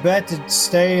took a bet to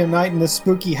stay a night in this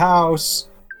spooky house.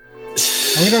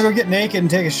 I'm gonna go get naked and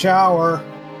take a shower.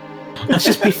 Let's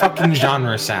just be fucking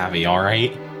genre savvy,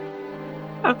 alright?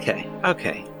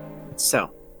 Okay. So,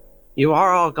 you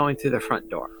are all going through the front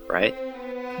door, right?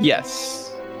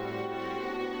 Yes.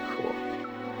 Cool.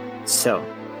 So,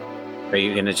 are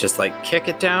you gonna just, like, kick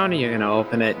it down, or you're gonna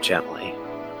open it gently?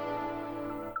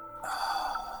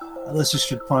 Alyssa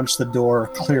should punch the door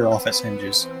clear off its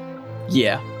hinges.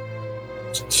 Yeah.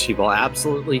 She will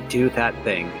absolutely do that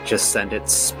thing. Just send it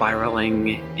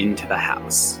spiraling into the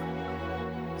house.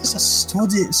 It's a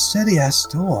steady ass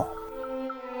door.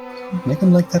 Make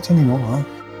them like that anymore, huh?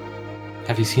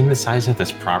 Have you seen the size of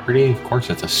this property? Of course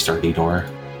it's a sturdy door.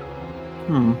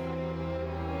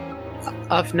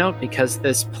 Of note, because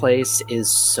this place is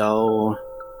so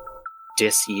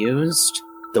disused,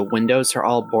 the windows are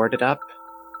all boarded up,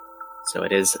 so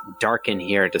it is dark in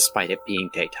here despite it being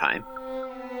daytime.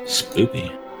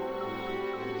 Spooky.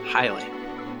 Highly.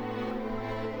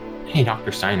 Hey,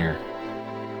 Dr. Steiner.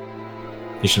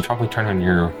 You should probably turn on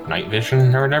your night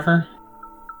vision or whatever.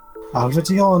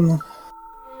 Already on.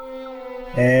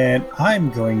 And I'm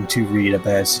going to read a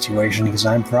bad situation because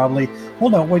I'm probably...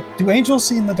 Hold on, wait, do angels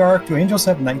see in the dark? Do angels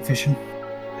have night vision?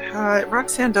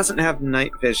 Roxanne doesn't have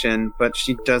night vision, but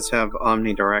she does have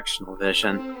omnidirectional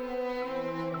vision.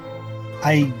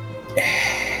 I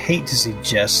hate to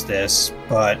suggest this,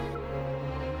 but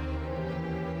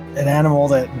an animal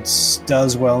that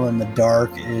does well in the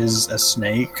dark is a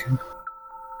snake.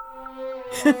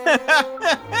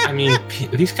 I mean,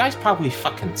 these guys probably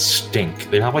fucking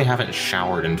stink. They probably haven't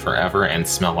showered in forever and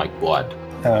smell like blood.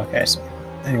 Okay, so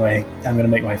anyway, I'm gonna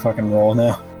make my fucking roll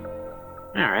now.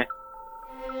 Alright.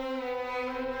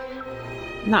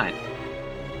 9.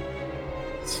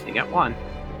 So you got 1.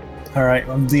 Alright,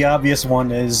 the obvious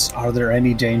one is, are there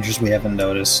any dangers we haven't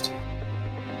noticed?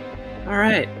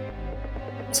 Alright.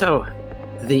 So,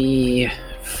 the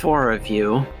 4 of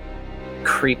you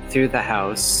creep through the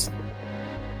house,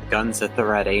 guns at the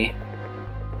ready,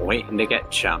 waiting to get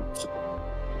jumped.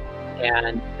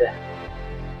 And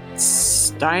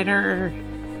Steiner,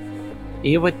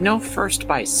 you would know first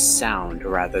by sound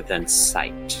rather than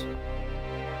sight.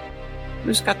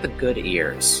 Who's got the good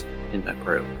ears in the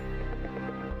group?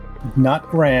 Not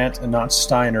Grant and not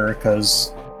Steiner,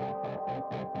 because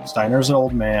Steiner's an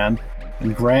old man,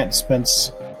 and Grant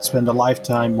spent a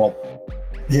lifetime, well,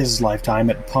 his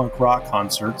lifetime at punk rock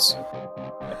concerts,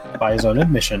 by his own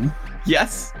admission.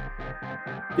 Yes.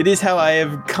 It is how I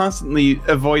have constantly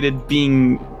avoided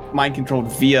being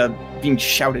mind-controlled via being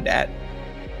shouted at.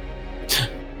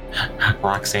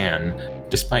 Roxanne,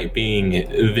 despite being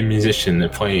the musician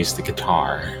that plays the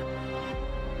guitar,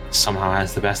 somehow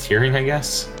has the best hearing, I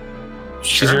guess.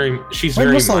 Sure. She's When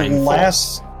very was the mindful.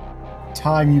 last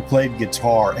time you played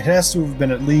guitar? It has to have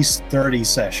been at least 30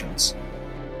 sessions.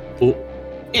 Well,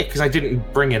 yeah, because I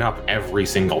didn't bring it up every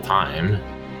single time.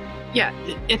 Yeah,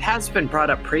 it has been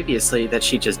brought up previously that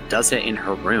she just does it in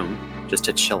her room, just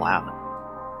to chill out.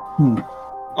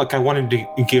 Like, I wanted to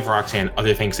give Roxanne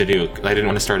other things to do, because I didn't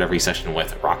want to start every session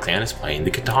with Roxanne is playing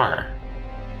the guitar.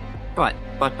 But.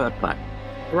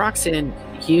 Roxanne,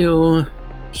 you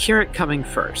hear it coming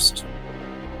first.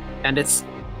 And it's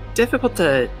difficult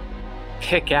to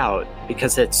pick out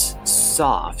because it's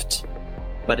soft,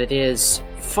 but it is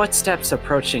footsteps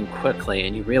approaching quickly,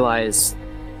 and you realize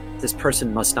this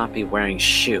person must not be wearing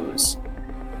shoes.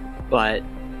 But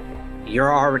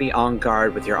you're already on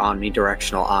guard with your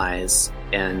omnidirectional eyes,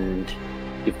 and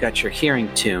you've got your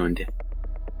hearing tuned.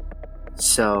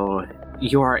 So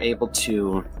you are able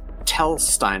to tell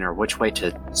Steiner which way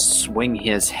to swing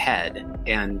his head.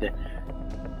 And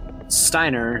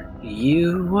Steiner,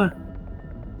 you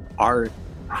are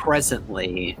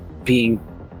presently being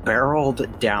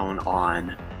barreled down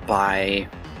on by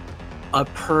a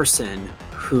person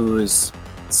who's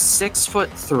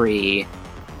 6'3",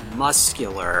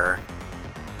 muscular,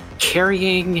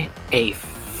 carrying a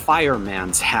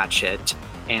fireman's hatchet,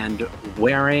 and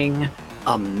wearing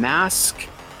a mask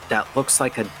that looks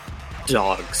like a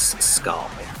dog's skull.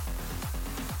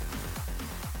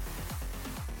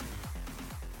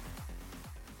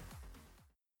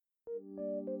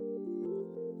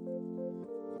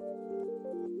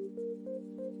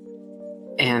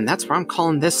 And that's where I'm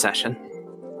calling this session.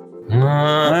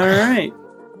 Alright.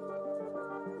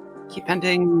 Keep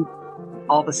ending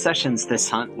all the sessions this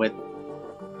hunt with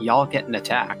y'all getting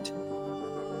attacked.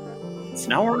 So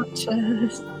now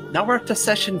we're up to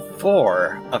session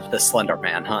 4 of the Slender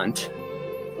Man hunt.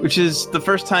 Which is the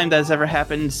first time that has ever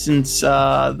happened since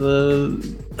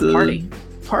the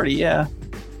party, yeah.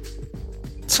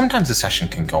 Sometimes the session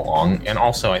can go long, and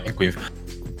also I think we've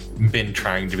been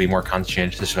trying to be more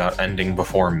conscientious about ending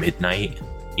before midnight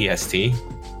EST.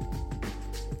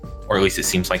 Or at least it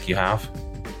seems like you have.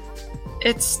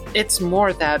 It's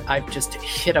more that I've just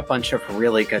hit a bunch of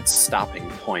really good stopping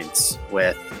points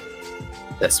with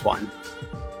this one.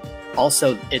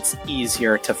 Also, it's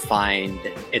easier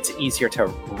to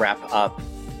wrap up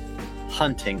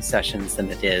hunting sessions than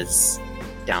it is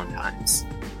downtimes.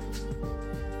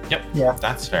 Yep. Yeah.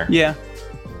 That's fair. Yeah.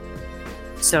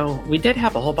 So, we did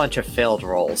have a whole bunch of failed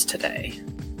rolls today.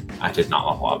 I did not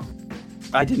level up.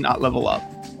 I did not level up.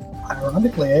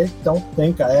 Ironically, I don't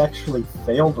think I actually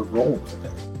failed a roll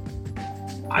today.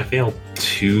 I failed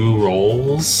 2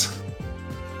 rolls,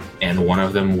 and one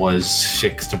of them was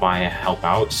fixed by a help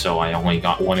out, so I only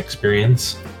got 1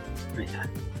 experience. Yeah.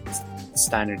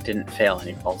 Steiner didn't fail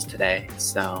any rolls today,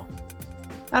 so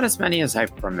not as many as I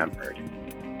remembered.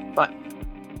 But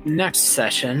next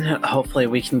session, hopefully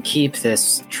we can keep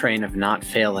this train of not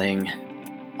failing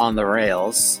on the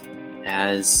rails,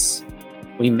 as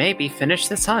we maybe finish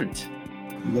this hunt.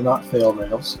 You not fail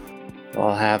rails.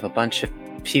 We'll have a bunch of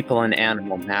people in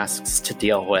animal masks to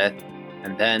deal with,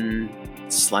 and then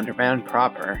Slenderman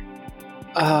proper.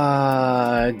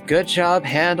 Good job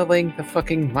handling the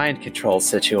fucking mind control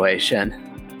situation.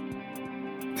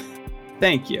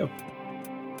 Thank you.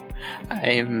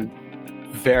 I'm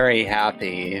very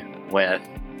happy with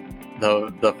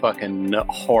the fucking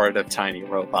horde of tiny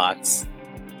robots.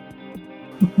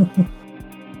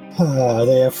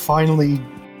 They have finally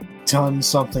done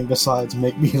something besides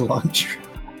make me lunch.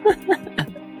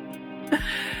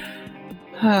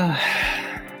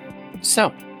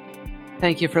 So,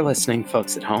 thank you for listening,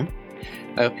 folks at home.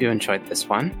 I hope you enjoyed this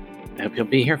one. I hope you'll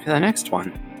be here for the next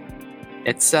one.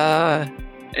 It's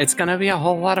gonna be a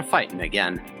whole lot of fighting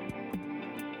again.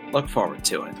 Look forward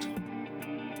to it.